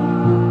art.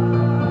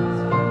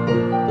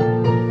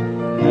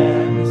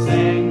 Then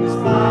sings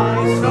my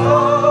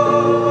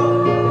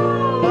soul,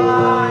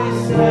 my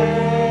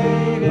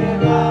Savior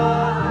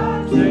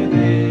God to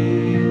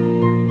thee.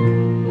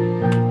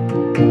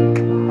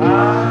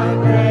 How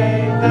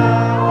great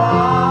thou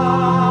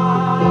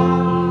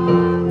art,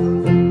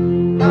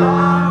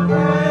 how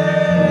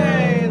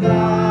great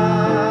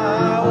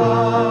thou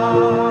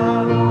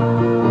art.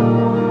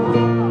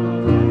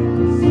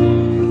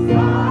 Sings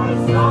my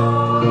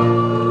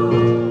soul,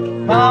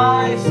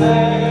 my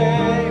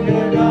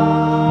Savior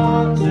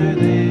God to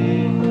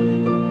thee.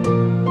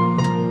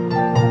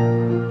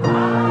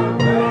 How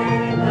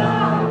great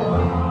thou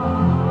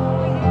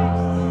art,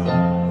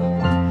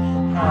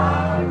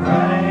 how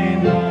great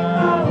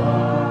thou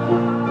art.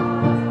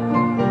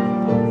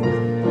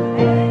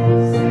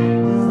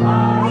 Sings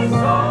my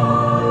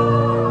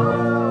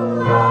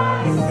soul,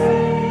 my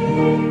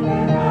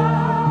Savior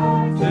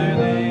God to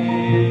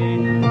thee.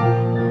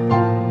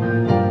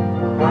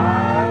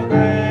 How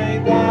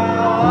great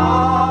thou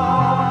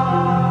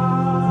art,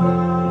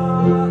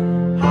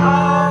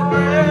 how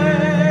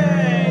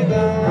great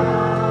thou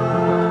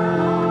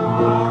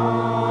art.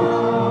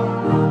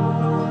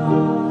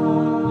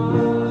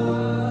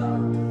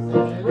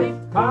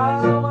 With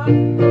power,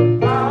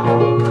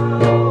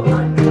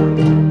 power,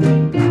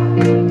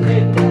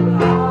 in the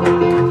blood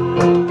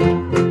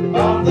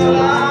of the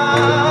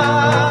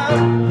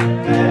Lamb,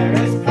 there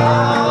is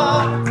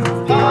power,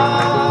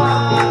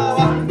 power,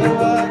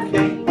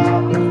 wonder-working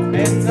power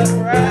in the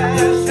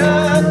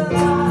precious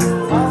blood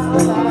of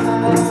the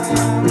Lamb.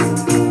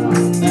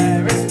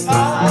 There is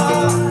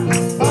power,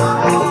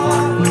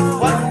 power,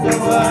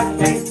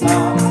 wonder-working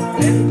power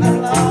in the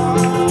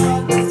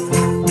blood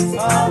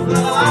of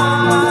the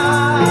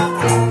Lamb.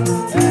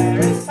 There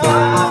is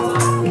power,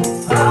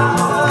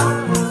 power,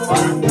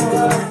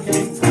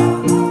 wonder-working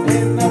power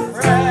in the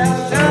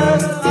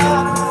precious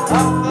blood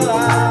of the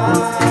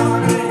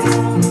Lamb.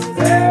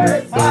 There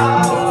is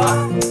power,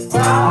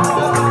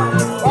 power,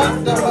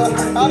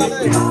 wonder-working,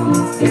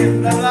 hallelujah,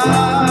 in the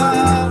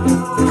blood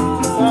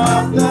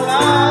of the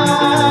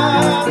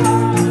Lamb.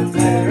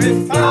 There is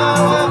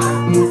power,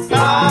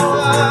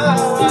 power,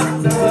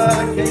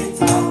 wonder-working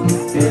power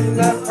in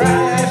the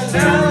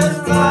precious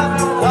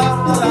blood of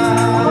the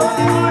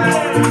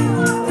Lamb.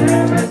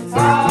 There is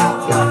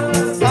power,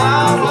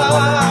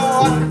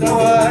 power,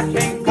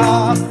 wonder-working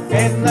power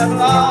in the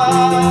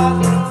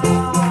blood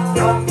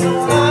of the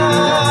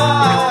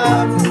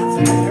Lamb.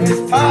 There is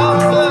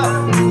power,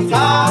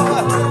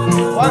 power,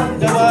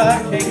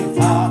 wonder-working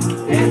power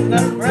in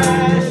the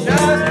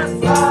precious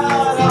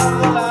blood of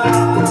the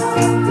Lamb.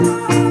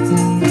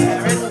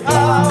 There is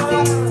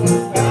power,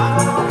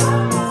 power,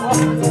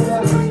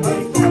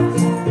 wonder-working power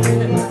in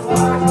the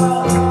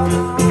blood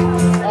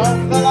of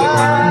the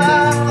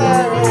Lamb.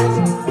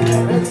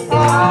 There is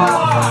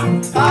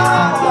power,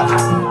 power,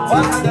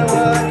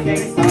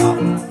 wonder-working power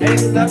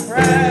in the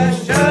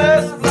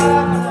precious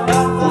blood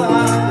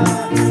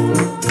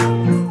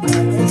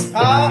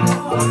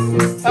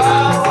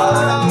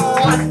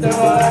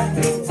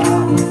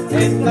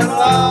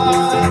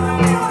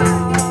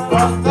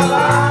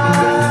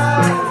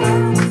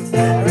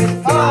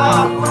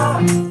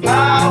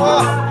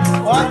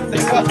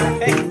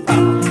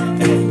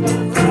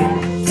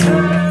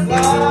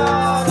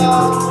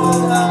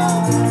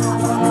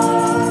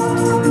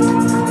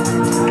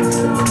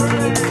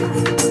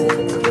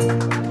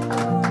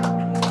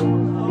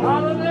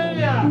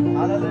Hallelujah.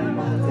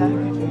 Hallelujah.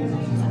 Thank you,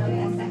 Jesus.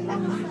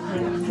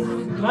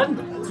 Glenn,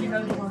 do you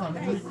know the one on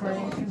the new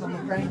creation on the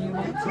brand new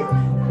one?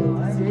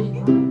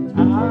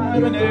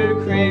 I'm a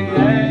new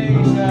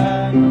creation.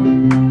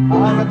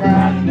 I'm a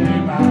brand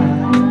new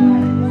man.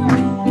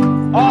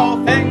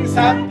 All things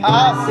have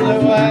passed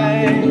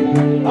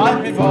away.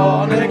 I've been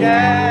born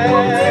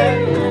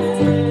again.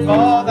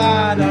 More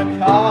than a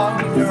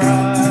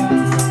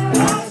conqueror.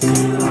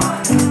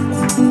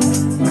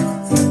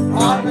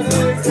 I'm a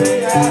new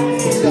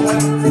creation.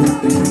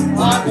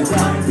 I'm a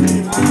brand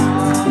new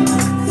man.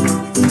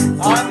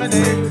 I'm a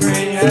new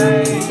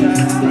creation.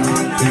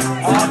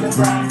 I'm a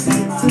brand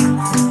new man.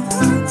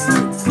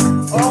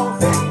 All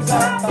things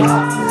are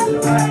passed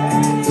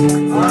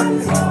away. I'm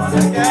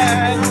born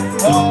again,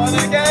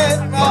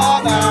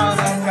 more than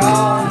a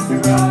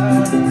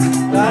conqueror.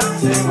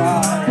 That's who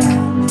I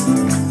am.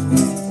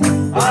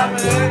 I'm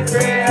a new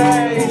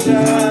creation.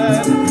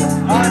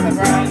 I'm a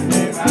brand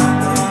new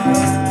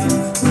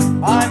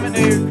man. I'm a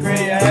new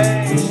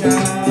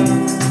creation.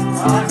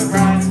 I'm a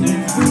brand new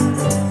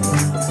man.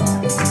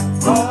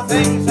 All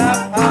things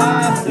have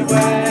passed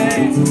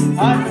away.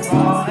 I'm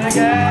born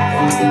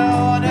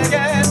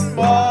again,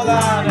 more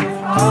than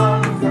a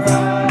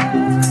conqueror.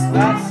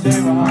 That's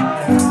who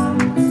I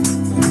am.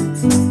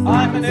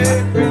 I'm a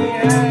new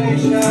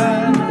creation.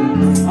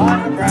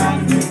 I'm a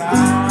brand new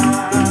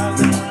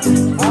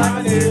man. I'm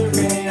a new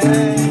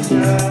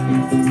creation.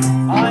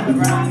 I'm a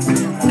brand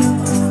new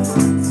man.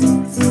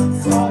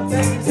 All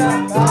things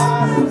have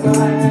passed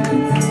away.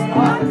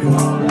 I'm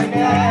born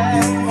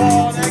again,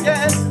 more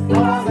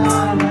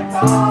than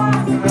a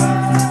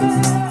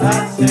conqueror.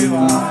 That's who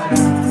I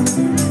am.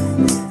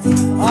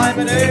 I'm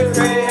a new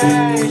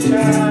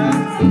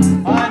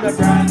creation. I'm a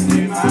brand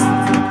new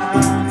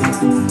man.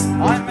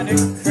 I'm a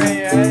new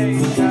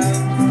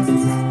creation.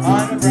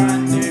 I'm a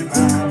brand new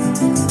man.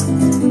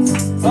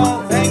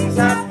 All things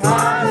have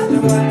passed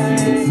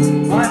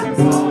away. I've been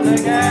born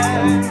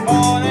again,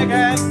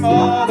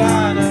 more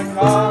than a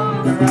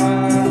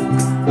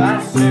conqueror.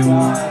 That's who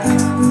I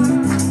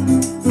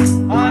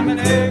am. I'm a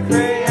new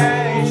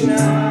creation.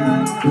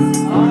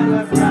 I'm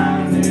a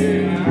brand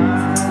new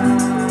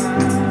man.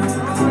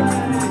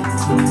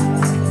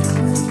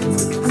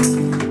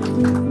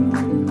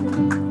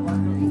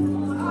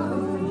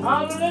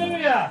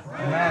 Hallelujah.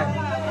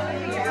 Amen.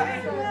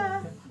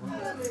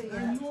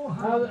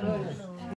 Hallelujah.